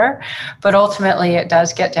that, the better. But ultimately, it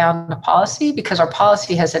does get down to policy, because our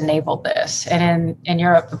policy has enabled this. And in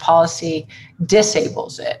Europe, the policy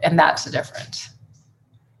disables it. And that's the difference.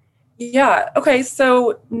 Yeah. Okay.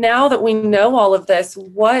 So now that we know all of this,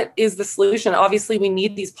 what is the solution? Obviously, we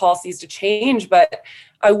need these policies to change, but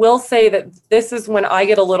I will say that this is when I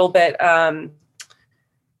get a little bit, I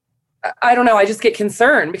don't know, I just get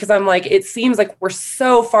concerned, because I'm like, it seems like we're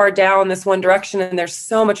so far down this one direction, and there's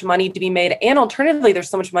so much money to be made. And alternatively, there's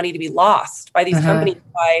so much money to be lost by these companies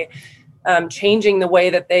by changing the way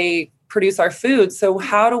that they produce our food. So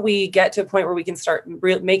how do we get to a point where we can start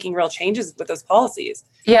making real changes with those policies?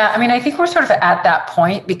 Yeah, I mean, I think we're sort of at that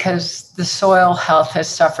point, because the soil health has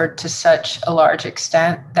suffered to such a large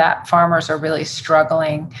extent that farmers are really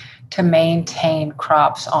struggling to maintain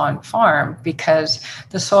crops on farm, because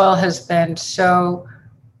the soil has been so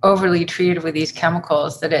overly treated with these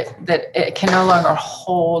chemicals that it can no longer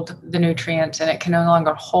hold the nutrients, and it can no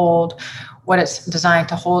longer hold what it's designed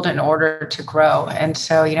to hold in order to grow. And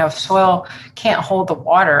so, if soil can't hold the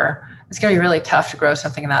water, it's going to be really tough to grow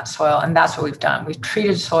something in that soil. And that's what we've done. We've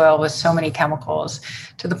treated soil with so many chemicals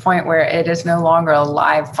to the point where it is no longer a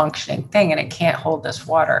live functioning thing and it can't hold this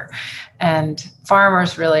water. And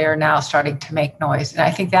farmers really are now starting to make noise. And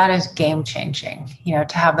I think that is game changing,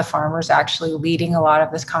 to have the farmers actually leading a lot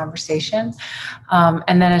of this conversation.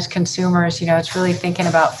 And then as consumers, it's really thinking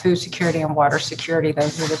about food security and water security.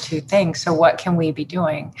 Those are the two things. So what can we be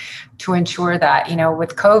doing to ensure that,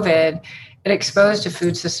 with COVID, it exposed a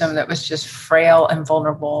food system that was just frail and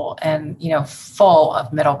vulnerable and, full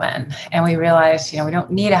of middlemen. And we realized, we don't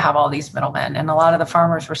need to have all these middlemen. And a lot of the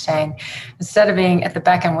farmers were saying, instead of being at the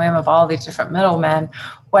beck and whim of all these different middlemen,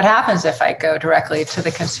 what happens if I go directly to the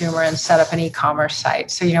consumer and set up an e-commerce site?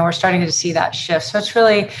 So, we're starting to see that shift. So it's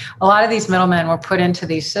really, a lot of these middlemen were put into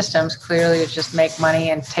these systems clearly to just make money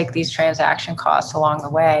and take these transaction costs along the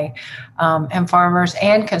way. And farmers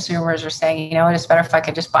and consumers are saying, it's better if I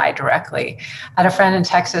could just buy directly. I had a friend in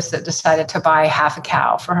Texas that decided to buy half a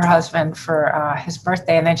cow for her husband for his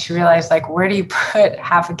birthday. And then she realized, where do you put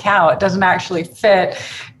half a cow? It doesn't actually fit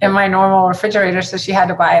in my normal refrigerator. So she had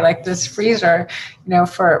to buy this freezer,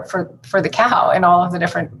 for the cow and all of the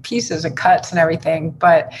different pieces and cuts and everything.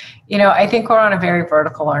 But, I think we're on a very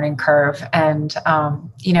vertical learning curve. And,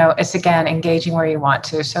 it's, again, engaging where you want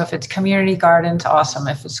to. So if it's community gardens, awesome.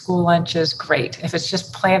 If it's school lunches, great. If it's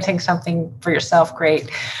just planting something for yourself, great.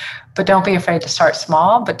 But don't be afraid to start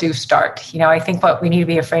small, but do start. I think what we need to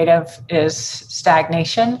be afraid of is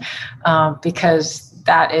stagnation, because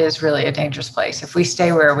that is really a dangerous place. If we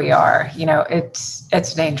stay where we are, it's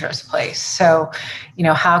a dangerous place. So,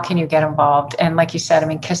 how can you get involved? And like you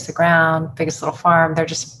said, Kiss the Ground, Biggest Little Farm, there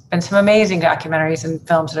just been some amazing documentaries and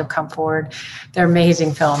films that have come forward. They're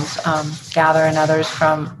amazing films, Gather and others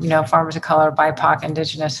from, farmers of color, BIPOC,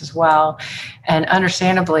 Indigenous as well. And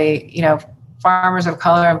understandably, farmers of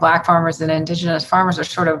color and Black farmers and Indigenous farmers are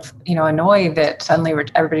sort of, annoyed that suddenly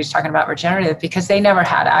everybody's talking about regenerative because they never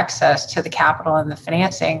had access to the capital and the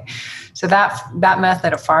financing. So that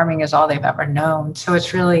method of farming is all they've ever known. So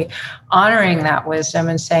it's really honoring that wisdom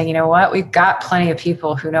and saying, you know what, we've got plenty of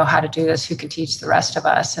people who know how to do this, who can teach the rest of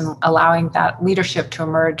us, and allowing that leadership to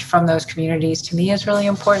emerge from those communities to me is really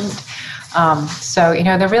important. So,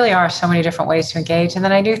 there really are so many different ways to engage. And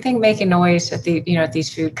then I do think making noise at at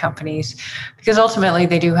these food companies, because ultimately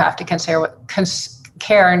they do have to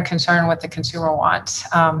care and concern what the consumer wants.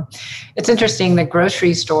 It's interesting that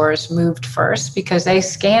grocery stores moved first because they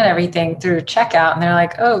scan everything through checkout and they're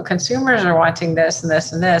like, oh, consumers are wanting this and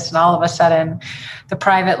this and this. And all of a sudden the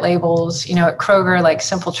private labels, at Kroger, like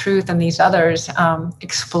Simple Truth and these others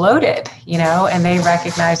exploded, and they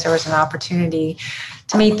recognized there was an opportunity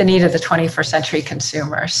to meet the need of the 21st century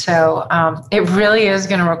consumer. So it really is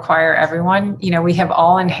going to require everyone. We have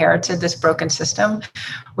all inherited this broken system,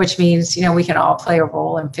 which means, we can all play a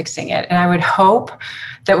role in fixing it. And I would hope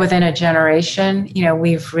that within a generation,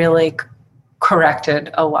 we've really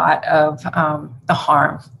corrected a lot of the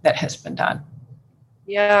harm that has been done.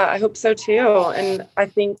 Yeah, I hope so too. And I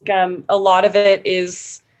think a lot of it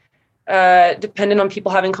is dependent on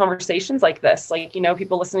people having conversations like this,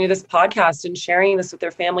 people listening to this podcast and sharing this with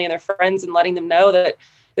their family and their friends and letting them know that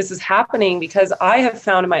this is happening. Because I have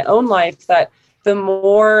found in my own life that the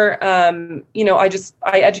more, I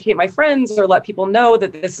educate my friends or let people know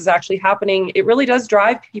that this is actually happening, it really does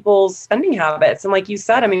drive people's spending habits. And like you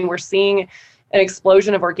said, we're seeing an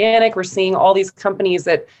explosion of organic. We're seeing all these companies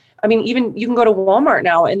that, even you can go to Walmart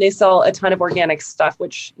now and they sell a ton of organic stuff,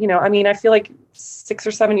 which, I feel like 6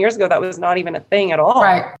 or 7 years ago, that was not even a thing at all.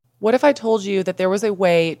 Right. What if I told you that there was a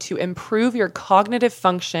way to improve your cognitive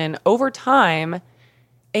function over time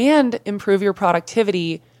and improve your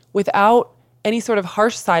productivity without any sort of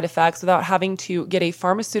harsh side effects, without having to get a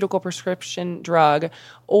pharmaceutical prescription drug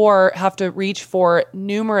or have to reach for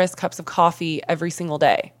numerous cups of coffee every single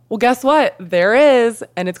day? Well, guess what? There is,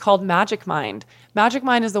 and it's called Magic Mind. Magic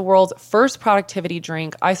Mind is the world's first productivity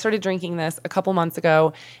drink. I started drinking this a couple months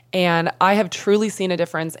ago, and I have truly seen a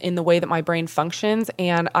difference in the way that my brain functions,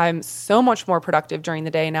 and I'm so much more productive during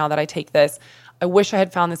the day now that I take this. I wish I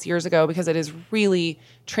had found this years ago because it has really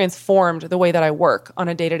transformed the way that I work on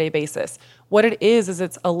a day-to-day basis. What it is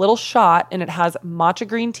it's a little shot, and it has matcha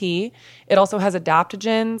green tea. It also has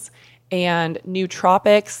adaptogens and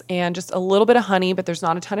nootropics and just a little bit of honey, but there's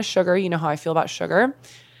not a ton of sugar. You know how I feel about sugar.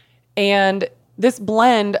 And this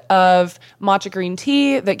blend of matcha green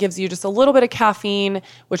tea that gives you just a little bit of caffeine,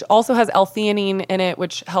 which also has L-theanine in it,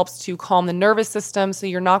 which helps to calm the nervous system. So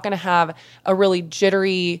you're not going to have a really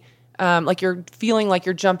jittery like you're feeling like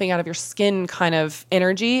you're jumping out of your skin kind of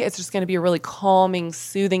energy. It's just going to be a really calming,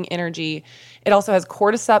 soothing energy. It also has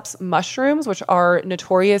cordyceps mushrooms, which are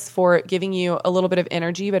notorious for giving you a little bit of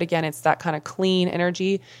energy, but again, it's that kind of clean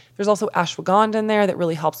energy. There's also ashwagandha in there that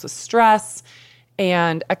really helps with stress,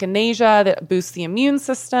 and echinacea that boosts the immune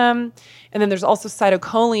system. And then there's also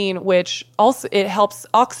cytocholine, which also it helps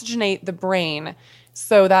oxygenate the brain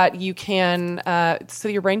so that you can, so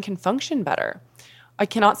your brain can function better. I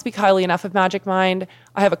cannot speak highly enough of Magic Mind.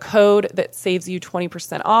 I have a code that saves you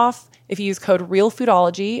 20% off. If you use code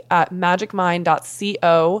REALFoodology at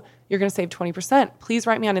magicmind.co, you're going to save 20%. Please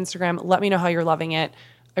write me on Instagram. Let me know how you're loving it.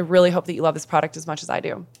 I really hope that you love this product as much as I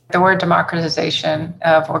do. The word democratization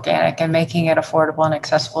of organic and making it affordable and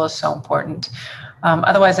accessible is so important.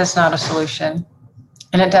 Otherwise, it's not a solution.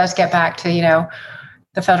 And it does get back to,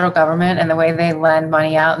 the federal government and the way they lend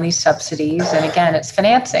money out in these subsidies. And again, it's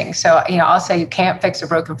financing. So, I'll say you can't fix a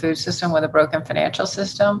broken food system with a broken financial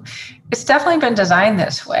system. It's definitely been designed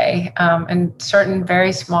this way. And certain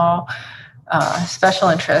very small special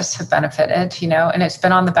interests have benefited, and it's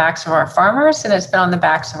been on the backs of our farmers and it's been on the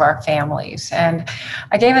backs of our families. And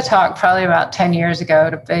I gave a talk probably about 10 years ago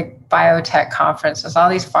at a big biotech conference with all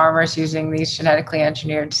these farmers using these genetically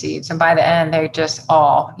engineered seeds. And by the end, they just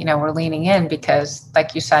all, were leaning in because,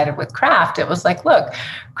 like you cited with Kraft, it was like, look,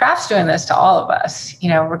 Kraft's doing this to all of us,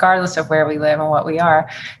 regardless of where we live and what we are.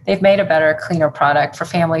 They've made a better, cleaner product for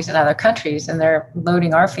families in other countries, and they're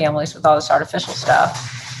loading our families with all this artificial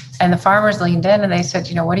stuff. And the farmers leaned in and they said,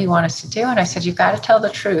 what do you want us to do? And I said, you've got to tell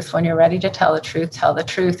the truth. When you're ready to tell the truth, tell the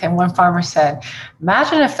truth. And one farmer said,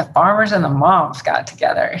 imagine if the farmers and the moms got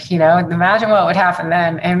together, imagine what would happen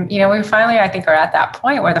then. And, we finally, I think, are at that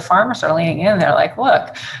point where the farmers are leaning in. They're like,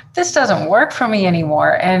 look, this doesn't work for me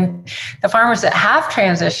anymore. And the farmers that have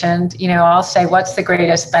transitioned, I'll say, what's the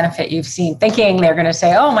greatest benefit you've seen? Thinking they're going to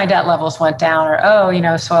say, oh, my debt levels went down, or,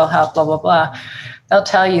 oh, soil health, blah, blah, blah. They'll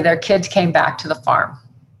tell you their kids came back to the farm.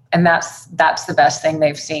 And that's the best thing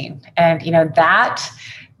they've seen. And,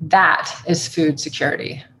 that is food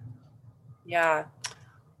security. Yeah.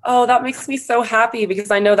 Oh, that makes me so happy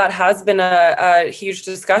because I know that has been a huge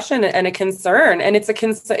discussion and a concern. And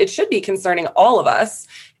it should be concerning all of us,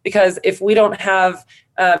 because if we don't have,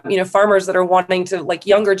 farmers that are wanting to, like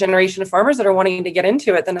younger generation of farmers that are wanting to get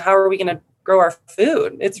into it, then how are we going to grow our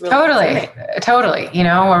food? It's really Totally.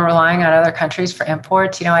 We're relying on other countries for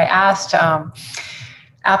imports. I asked,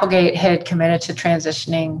 Applegate had committed to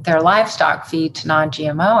transitioning their livestock feed to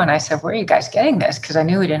non-GMO. And I said, where are you guys getting this? Because I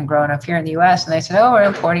knew we didn't grow enough here in the US. And they said, oh, we're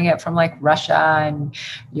importing it from like Russia and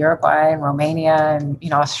Uruguay and Romania and,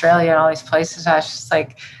 Australia and all these places. I was just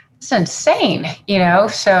like, it's insane,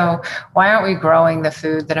 so why aren't we growing the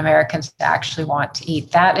food that Americans actually want to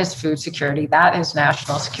eat? That is food security. That is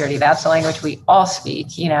national security. That's the language we all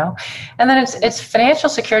speak, and then it's financial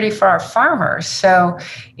security for our farmers. So,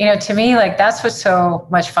 to me, like, that's what's so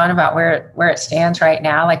much fun about where it stands right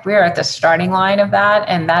now. Like, we are at the starting line of that,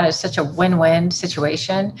 and that is such a win-win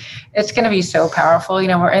situation. It's going to be so powerful.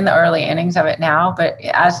 We're in the early innings of it now, but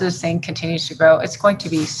as this thing continues to grow, it's going to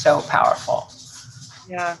be so powerful.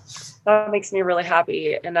 Yeah, that makes me really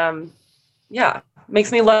happy. And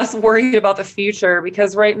makes me less worried about the future,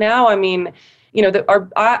 because right now, I mean,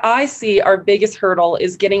 I see our biggest hurdle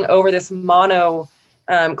is getting over this monocrop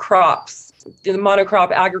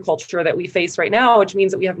agriculture that we face right now, which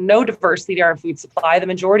means that we have no diversity to our food supply. The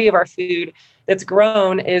majority of our food that's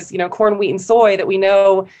grown is, corn, wheat, and soy that we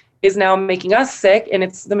know is now making us sick. And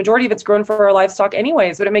the majority of it's grown for our livestock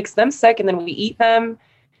anyways, but it makes them sick, and then we eat them.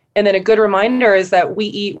 And then a good reminder is that we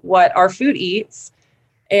eat what our food eats.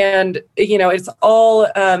 And, it's all,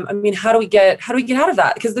 how do we get out of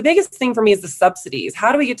that? Because the biggest thing for me is the subsidies.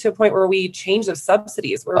 How do we get to a point where we change those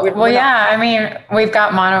subsidies? We've got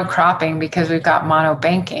monocropping because we've got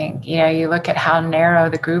monobanking. You look at how narrow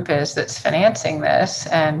the group is that's financing this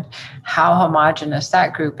and how homogenous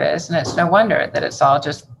that group is. And it's no wonder that it's all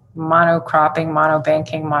just monocropping,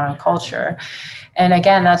 monobanking, monoculture. And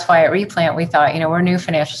again, that's why at Replant, we thought, we're a new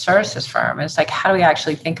financial services firm. It's like, how do we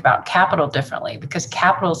actually think about capital differently? Because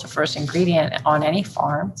capital is the first ingredient on any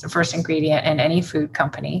farm. It's the first ingredient in any food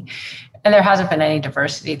company. And there hasn't been any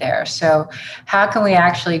diversity there. So how can we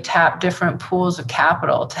actually tap different pools of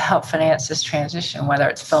capital to help finance this transition, whether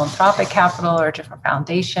it's philanthropic capital or different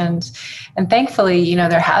foundations? And thankfully,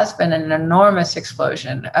 there has been an enormous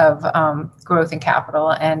explosion of growth in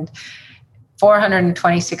capital. And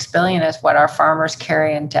 $426 billion is what our farmers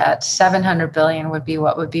carry in debt. $700 billion would be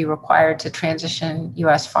what would be required to transition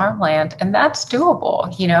U.S. farmland. And that's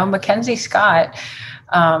doable. Mackenzie Scott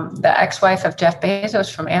The ex-wife of Jeff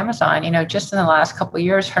Bezos from Amazon, just in the last couple of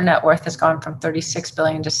years, her net worth has gone from 36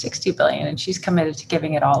 billion to 60 billion, and she's committed to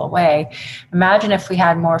giving it all away. Imagine if we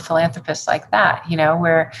had more philanthropists like that,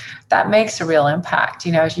 where that makes a real impact.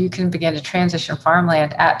 You can begin to transition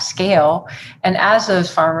farmland at scale. And as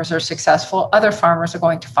those farmers are successful, other farmers are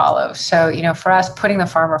going to follow. So, for us, putting the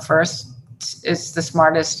farmer first is the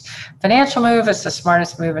smartest financial move. It's the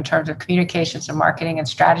smartest move in terms of communications and marketing and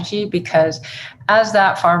strategy, because as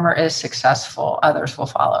that farmer is successful, others will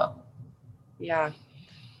follow. Yeah.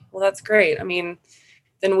 Well, that's great. I mean,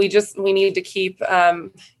 then we need to keep, I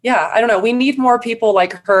don't know. We need more people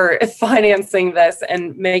like her financing this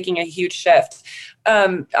and making a huge shift.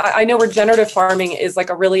 I know regenerative farming is like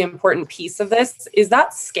a really important piece of this. Is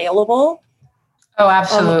that scalable? Oh,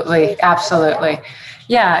 absolutely. Absolutely.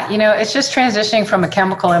 Yeah. It's just transitioning from a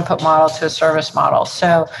chemical input model to a service model.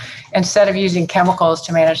 So instead of using chemicals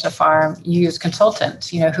to manage the farm, you use consultants,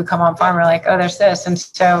 who come on farm and are like, oh, there's this. And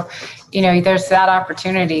so, there's that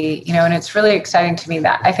opportunity, and it's really exciting to me.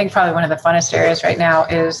 That I think probably one of the funnest areas right now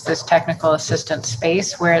is this technical assistance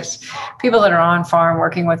space, where it's people that are on farm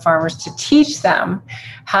working with farmers to teach them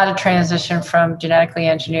how to transition from genetically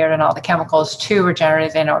engineered and all the chemicals to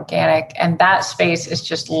regenerative and organic. And that space is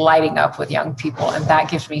just lighting up with young people. And that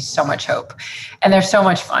gives me so much hope. And they're so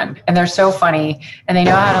much fun, and they're so funny, and they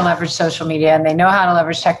know how to leverage social media, and they know how to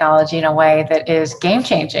leverage technology in a way that is game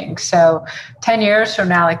changing. So 10 years from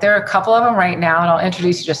now, there are a couple of them right now, and I'll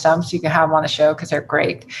introduce you to some so you can have them on the show because they're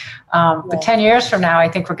great. But 10 years from now, I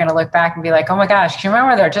think we're going to look back and be like, oh my gosh, do you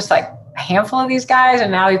remember they're just like a handful of these guys,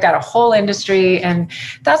 and now you've got a whole industry. And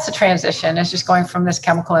that's the transition. It's just going from this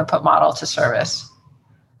chemical input model to service.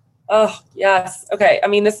 Oh, yes. Okay. I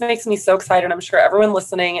mean, this makes me so excited. I'm sure everyone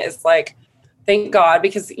listening is like, thank God,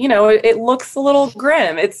 because, it looks a little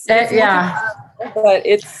grim. But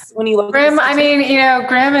it's when you look grim. I mean,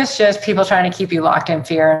 grim is just people trying to keep you locked in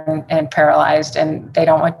fear and paralyzed. And they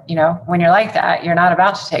don't want, when you're like that, you're not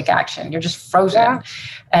about to take action. You're just frozen. Yeah.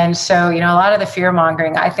 And so, a lot of the fear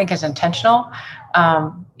mongering, I think, is intentional,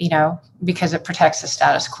 because it protects the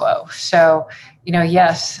status quo. So,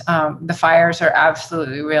 yes, the fires are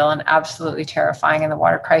absolutely real and absolutely terrifying. And the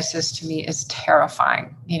water crisis to me is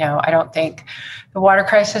terrifying. I don't think the water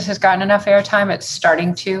crisis has gotten enough airtime. It's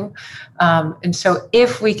starting to. And so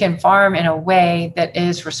if we can farm in a way that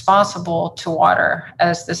is responsible to water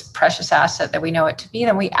as this precious asset that we know it to be,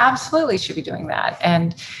 then we absolutely should be doing that.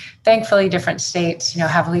 And thankfully, different states,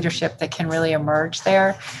 have leadership that can really emerge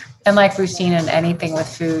there. And like we've seen in anything with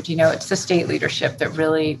food, it's the state leadership that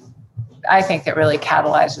really, I think, that really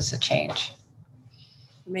catalyzes a change.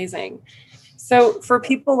 Amazing. So for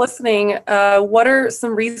people listening, what are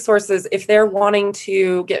some resources if they're wanting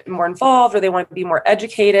to get more involved or they want to be more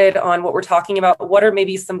educated on what we're talking about? What are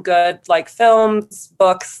maybe some good films,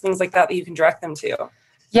 books, things like that you can direct them to?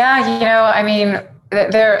 Yeah,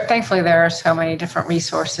 thankfully there are so many different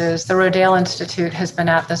resources. The Rodale Institute has been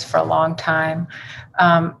at this for a long time.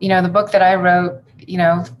 The book that I wrote,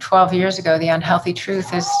 12 years ago, The Unhealthy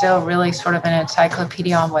Truth, is still really sort of an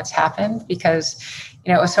encyclopedia on what's happened, because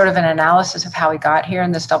it was sort of an analysis of how we got here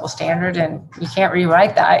in this double standard, and you can't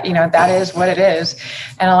rewrite that. That is what it is.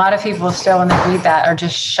 And a lot of people still, when they read that, are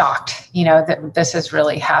just shocked, that this has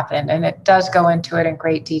really happened. And it does go into it in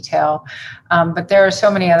great detail. But there are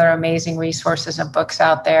so many other amazing resources and books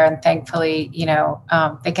out there. And thankfully,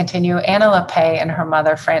 they continue. Anna LaPay and her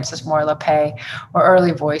mother, Frances Moore LaPay, were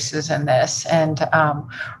early voices in this. And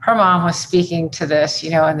her mom was speaking to this,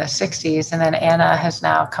 in the 60s. And then Anna has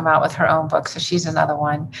now come out with her own book. So she's another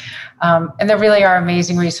one. And there really are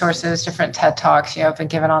amazing resources, different TED Talks, have been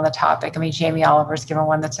given on the topic. Jamie Oliver's given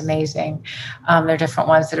one that's amazing. There are different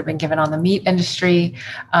ones that have been given on the meat industry,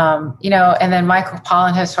 and then Michael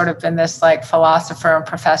Pollan has sort of been this philosopher and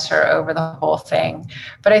professor over the whole thing.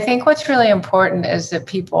 But I think what's really important is that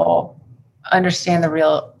people understand the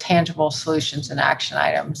real tangible solutions and action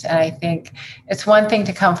items. And I think it's one thing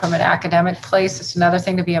to come from an academic place. It's another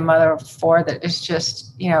thing to be a mother of four that is just,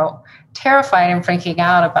 terrified and freaking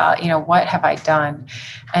out about, what have I done?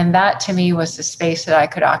 And that to me was the space that I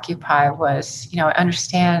could occupy was, I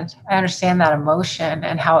understand that emotion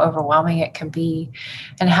and how overwhelming it can be,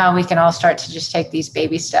 and how we can all start to just take these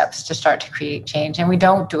baby steps to start to create change. And we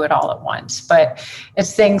don't do it all at once, but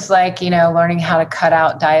it's things like, learning how to cut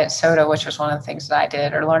out diet soda, which was one of the things that I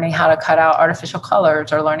did, or learning how to cut out artificial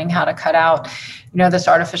colors, or learning how to cut out, this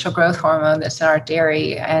artificial growth hormone that's in our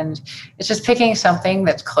dairy. And it's just picking something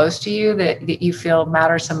that's close to you that you feel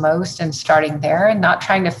matters the most, and starting there, and not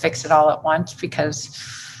trying to fix it all at once, because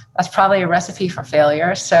that's probably a recipe for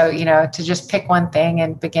failure. So, to just pick one thing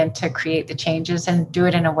and begin to create the changes and do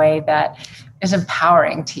it in a way that is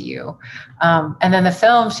empowering to you. And then the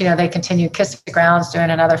films, they continue. Kiss the Ground's doing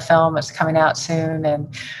another film that's coming out soon.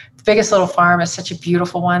 And The Biggest Little Farm is such a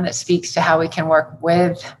beautiful one that speaks to how we can work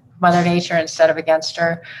with Mother Nature instead of against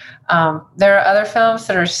her. There are other films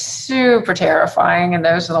that are super terrifying, and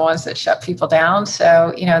those are the ones that shut people down.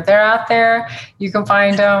 So, they're out there. You can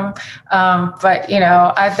find them. But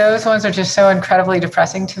those ones are just so incredibly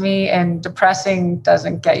depressing to me, and depressing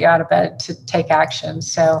doesn't get you out of bed to take action.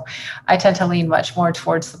 So I tend to lean much more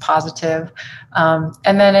towards the positive.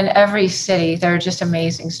 And then in every city, there are just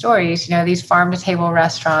amazing stories, these farm-to-table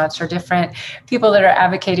restaurants or different people that are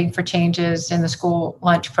advocating for changes in the school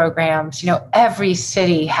lunch programs. Every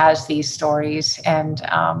city has these stories. And,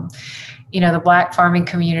 the Black farming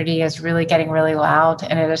community is really getting really loud.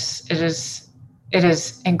 And it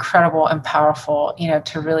is incredible and powerful,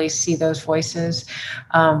 to really see those voices.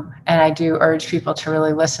 And I do urge people to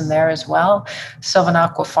really listen there as well.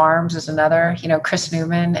 Sylvanaqua Farms is another, Chris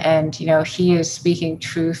Newman, and, he is speaking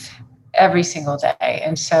truth every single day.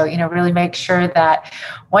 And so, really make sure that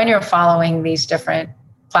when you're following these different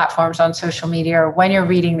platforms on social media, or when you're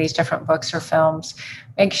reading these different books or films,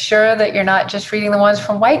 make sure that you're not just reading the ones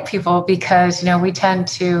from white people, because, we tend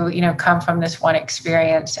to, come from this one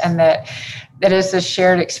experience, and that is the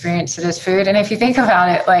shared experience that is food. And if you think about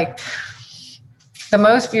it, like, the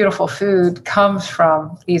most beautiful food comes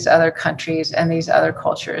from these other countries and these other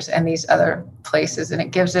cultures and these other places, and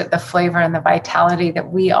it gives it the flavor and the vitality that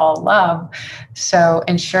we all love. So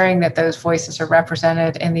ensuring that those voices are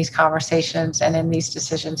represented in these conversations and in these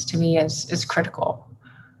decisions, to me, is critical.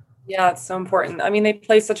 Yeah, it's so important. I mean, they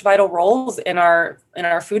play such vital roles in our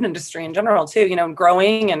food industry in general too,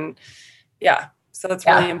 growing, and yeah. So that's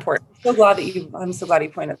really important. I'm so glad you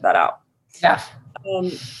pointed that out. Yeah.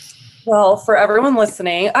 Well, for everyone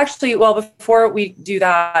listening, actually, before we do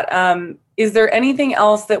that, is there anything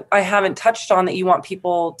else that I haven't touched on that you want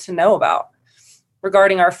people to know about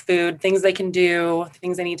regarding our food, things they can do,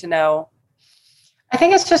 things they need to know? I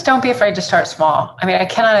think it's just, don't be afraid to start small. I mean, I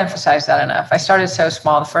cannot emphasize that enough. I started so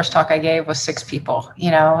small. The first talk I gave was 6 people,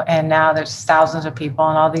 and now there's thousands of people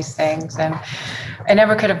and all these things. And I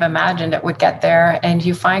never could have imagined it would get there. And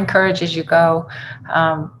you find courage as you go.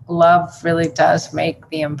 Love really does make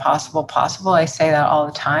the impossible possible. I say that all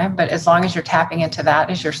the time. But as long as you're tapping into that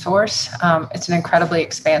as your source, it's an incredibly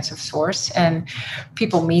expansive source, and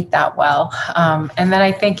people meet that well. And then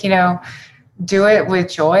I think, do it with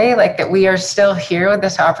joy, like that we are still here with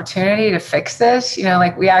this opportunity to fix this,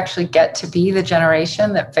 like we actually get to be the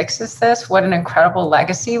generation that fixes this. What an incredible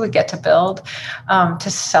legacy we get to build,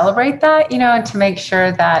 to celebrate that, and to make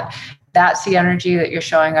sure that that's the energy that you're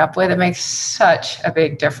showing up with. It makes such a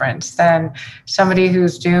big difference than somebody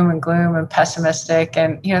who's doom and gloom and pessimistic.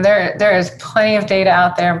 And, there is plenty of data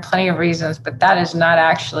out there and plenty of reasons, but that is not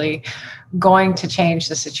actually going to change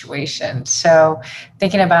the situation. So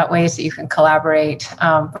thinking about ways that you can collaborate.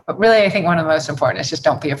 But really, I think one of the most important is just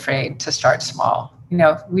don't be afraid to start small.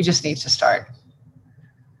 We just need to start.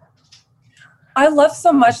 I love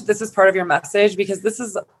so much that this is part of your message, because this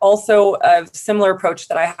is also a similar approach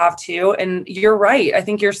that I have too. And you're right. I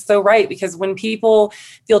think you're so right, because when people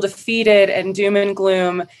feel defeated and doom and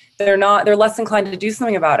gloom, they're less inclined to do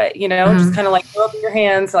something about it, just kind of like throw up your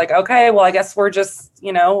hands, like, okay, well, I guess we're just,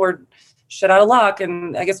 we're shit out of luck,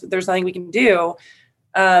 and I guess there's nothing we can do.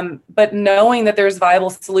 But knowing that there's viable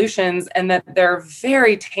solutions and that they're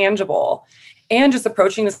very tangible, and just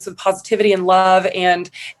approaching this with positivity and love, and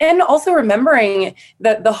also remembering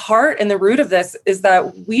that the heart and the root of this is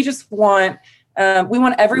that we just want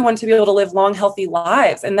everyone to be able to live long, healthy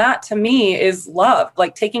lives. And that, to me, is love,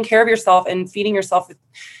 like taking care of yourself and feeding yourself with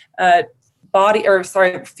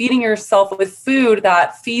feeding yourself with food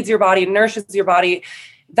that feeds your body and nourishes your body.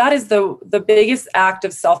 That is the biggest act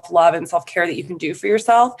of self-love and self-care that you can do for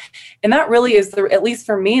yourself. And that really is, at least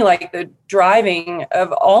for me, like the driving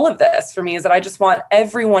of all of this for me, is that I just want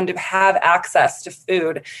everyone to have access to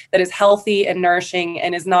food that is healthy and nourishing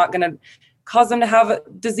and is not going to cause them to have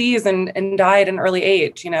disease and die at an early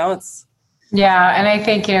age. Yeah. And I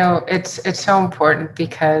think, it's so important,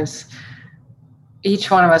 because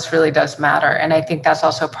each one of us really does matter. And I think that's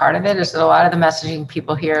also part of it, is that a lot of the messaging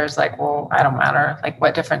people hear is like, well, I don't matter. Like,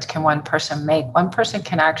 what difference can one person make? One person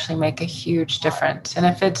can actually make a huge difference. And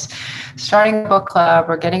if it's starting a book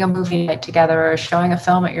club or getting a movie night together or showing a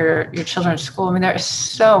film at your children's school, I mean, there is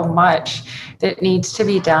so much that needs to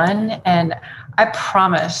be done. And I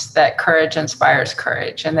promise that courage inspires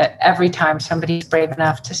courage, and that every time somebody's brave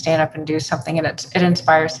enough to stand up and do something, and it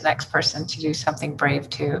inspires the next person to do something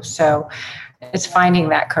brave too. So it's finding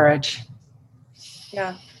that courage.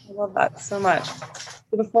 Yeah, I love that so much.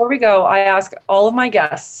 So before we go, I ask all of my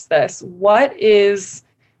guests this: what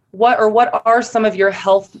are some of your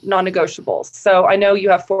health non-negotiables? So I know you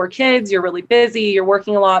have 4 kids, you're really busy, you're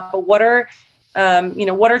working a lot, but what are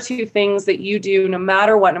 2 things that you do no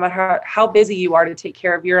matter what, no matter how busy you are, to take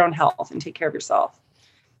care of your own health and take care of yourself?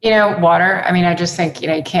 Water. I mean, I just think,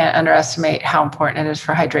 you can't underestimate how important it is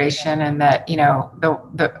for hydration, and that,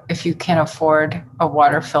 if you can afford a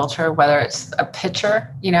water filter, whether it's a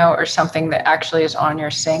pitcher, or something that actually is on your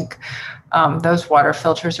sink, those water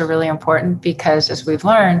filters are really important, because as we've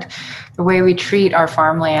learned, the way we treat our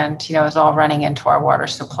farmland, is all running into our water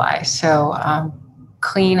supply. So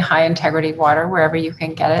clean, high integrity water wherever you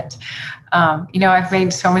can get it. I've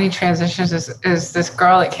made so many transitions as this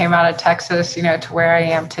girl that came out of Texas, to where I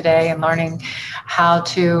am today, and learning how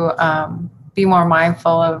to be more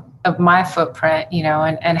mindful of my footprint,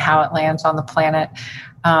 and how it lands on the planet.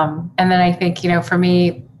 And then I think, for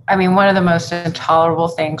me, one of the most intolerable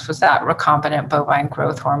things was that recombinant bovine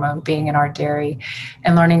growth hormone being in our dairy,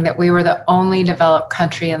 and learning that we were the only developed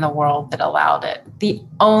country in the world that allowed it. The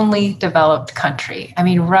only developed country.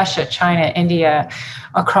 Russia, China, India,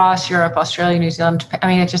 across Europe, Australia, New Zealand.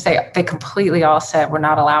 They completely all said, we're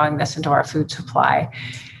not allowing this into our food supply.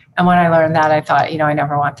 And when I learned that, I thought, I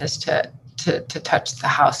never want this to touch the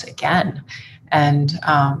house again. And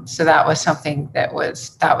so that was something that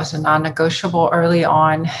was a non-negotiable early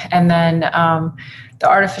on. And then the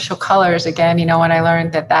artificial colors, again, when I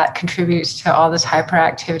learned that contributes to all this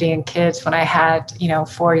hyperactivity in kids, when I had,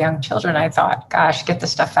 4 young children, I thought, gosh, get the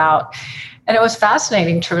stuff out. And it was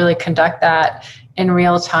fascinating to really conduct that in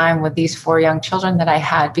real time with these 4 young children that I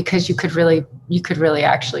had, because you could really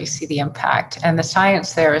actually see the impact. And the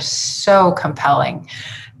science there is so compelling,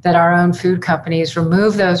 that our own food companies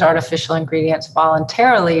remove those artificial ingredients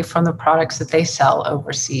voluntarily from the products that they sell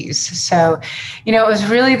overseas. So, it was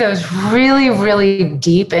really those really, really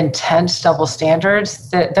deep, intense double standards,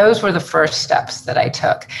 that those were the first steps that I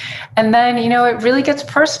took. And then, it really gets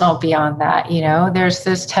personal beyond that. There's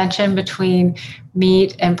this tension between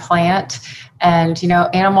meat and plant. And,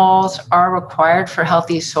 animals are required for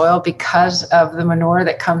healthy soil because of the manure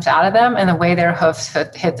that comes out of them and the way their hoofs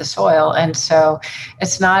hit the soil. And so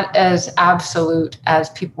it's not as absolute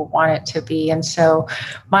as people want it to be. And so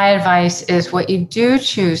my advice is, what you do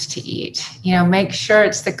choose to eat, make sure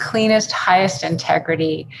it's the cleanest, highest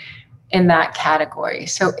integrity in that category.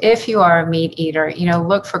 So if you are a meat eater,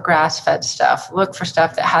 look for grass-fed stuff, look for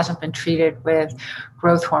stuff that hasn't been treated with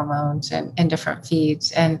growth hormones and different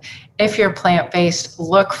feeds. And if you're plant-based,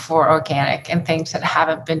 look for organic and things that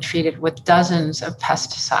haven't been treated with dozens of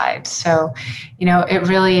pesticides. So, it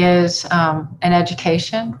really is an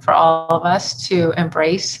education for all of us to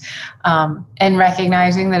embrace, and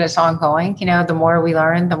recognizing that it's ongoing. The more we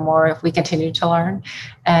learn, the more we continue to learn.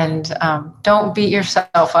 And don't beat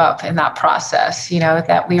yourself up in that process,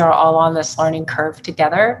 that we are all on this learning curve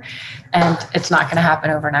together, and it's not going to happen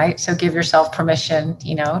overnight. So give yourself permission,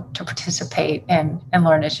 to participate and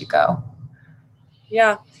learn as you go.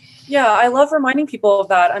 Yeah. I love reminding people of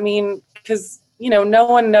that. Because, no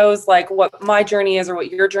one knows like what my journey is or what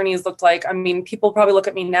your journey has looked like. People probably look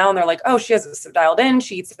at me now and they're like, oh, she has it so dialed in,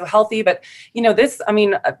 she eats so healthy. But,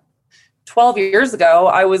 12 years ago,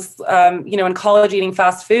 I was, in college eating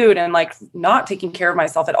fast food and like not taking care of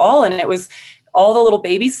myself at all. And it was all the little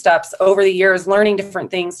baby steps over the years, learning different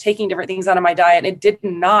things, taking different things out of my diet. And it did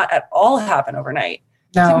not at all happen overnight.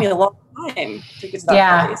 No. It took me a long time to get to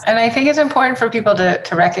that place. And I think it's important for people to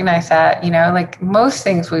recognize that, like most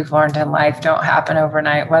things we've learned in life don't happen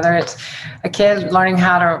overnight, whether it's a kid learning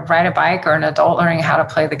how to ride a bike or an adult learning how to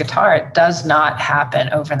play the guitar. It does not happen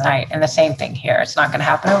overnight. And the same thing here. It's not going to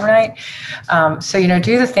happen overnight. So,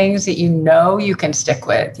 do the things that you can stick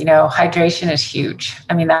with. Hydration is huge.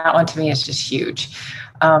 That one to me is just huge.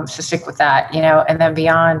 So stick with that, and then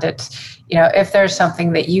beyond it's, if there's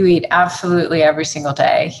something that you eat absolutely every single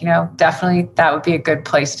day, definitely that would be a good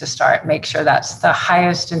place to start. Make sure that's the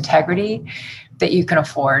highest integrity that you can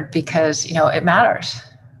afford, because, it matters.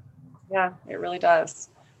 Yeah, it really does.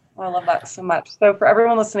 I love that so much. So for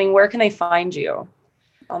everyone listening, where can they find you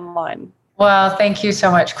online? Well, thank you so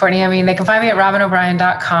much, Courtney. They can find me at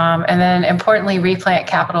robynobrien.com, and then importantly,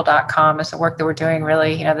 replantcapital.com is the work that we're doing,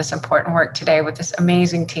 really, this important work today with this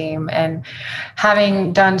amazing team. And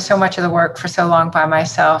having done so much of the work for so long by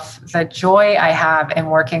myself, the joy I have in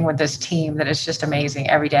working with this team that is just amazing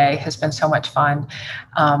every day has been so much fun.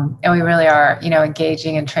 And we really are,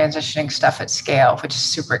 engaging and transitioning stuff at scale, which is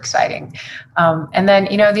super exciting. And then,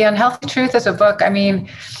 The Unhealthy Truth is a book.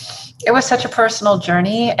 it was such a personal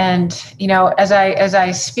journey. And, as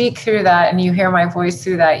I speak through that and you hear my voice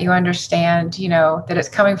through that, you understand, that it's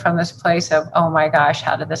coming from this place of, oh my gosh,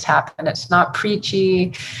 how did this happen? It's not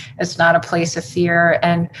preachy. It's not a place of fear.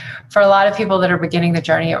 And for a lot of people that are beginning the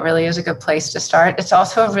journey, it really is a good place to start. It's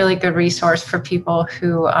also a really good resource for people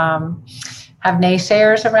who, have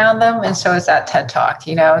naysayers around them. And so is that TED Talk.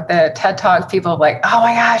 The TED Talk, people are like, oh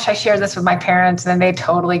my gosh, I shared this with my parents and then they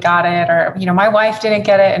totally got it. Or, my wife didn't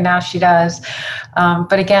get it and now she does.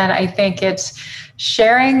 But again, I think it's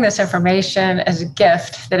sharing this information as a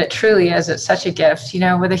gift that it truly is. It's such a gift,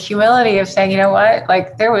 with a humility of saying, what,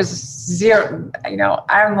 like there was zero,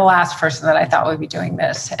 I'm the last person that I thought would be doing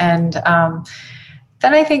this. And,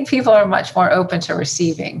 then I think people are much more open to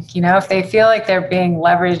receiving. If they feel like they're being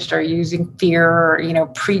leveraged or using fear or,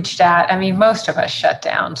 preached at, most of us shut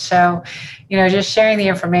down. So, just sharing the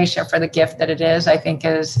information for the gift that it is, I think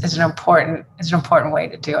is an important way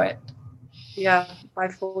to do it. Yeah, I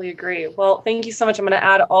fully agree. Well, thank you so much. I'm going to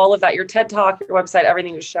add all of that, your TED Talk, your website,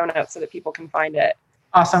 everything is shown out so that people can find it.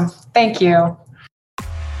 Awesome. Thank you.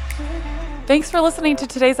 Thanks for listening to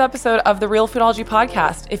today's episode of the Real Foodology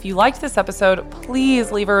Podcast. If you liked this episode,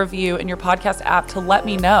 please leave a review in your podcast app to let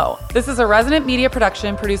me know. This is a Resonant Media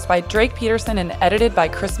production produced by Drake Peterson and edited by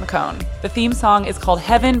Chris McCone. The theme song is called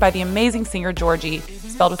Heaven by the amazing singer Georgie,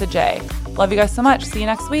 spelled with a J. Love you guys so much. See you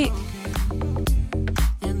next week.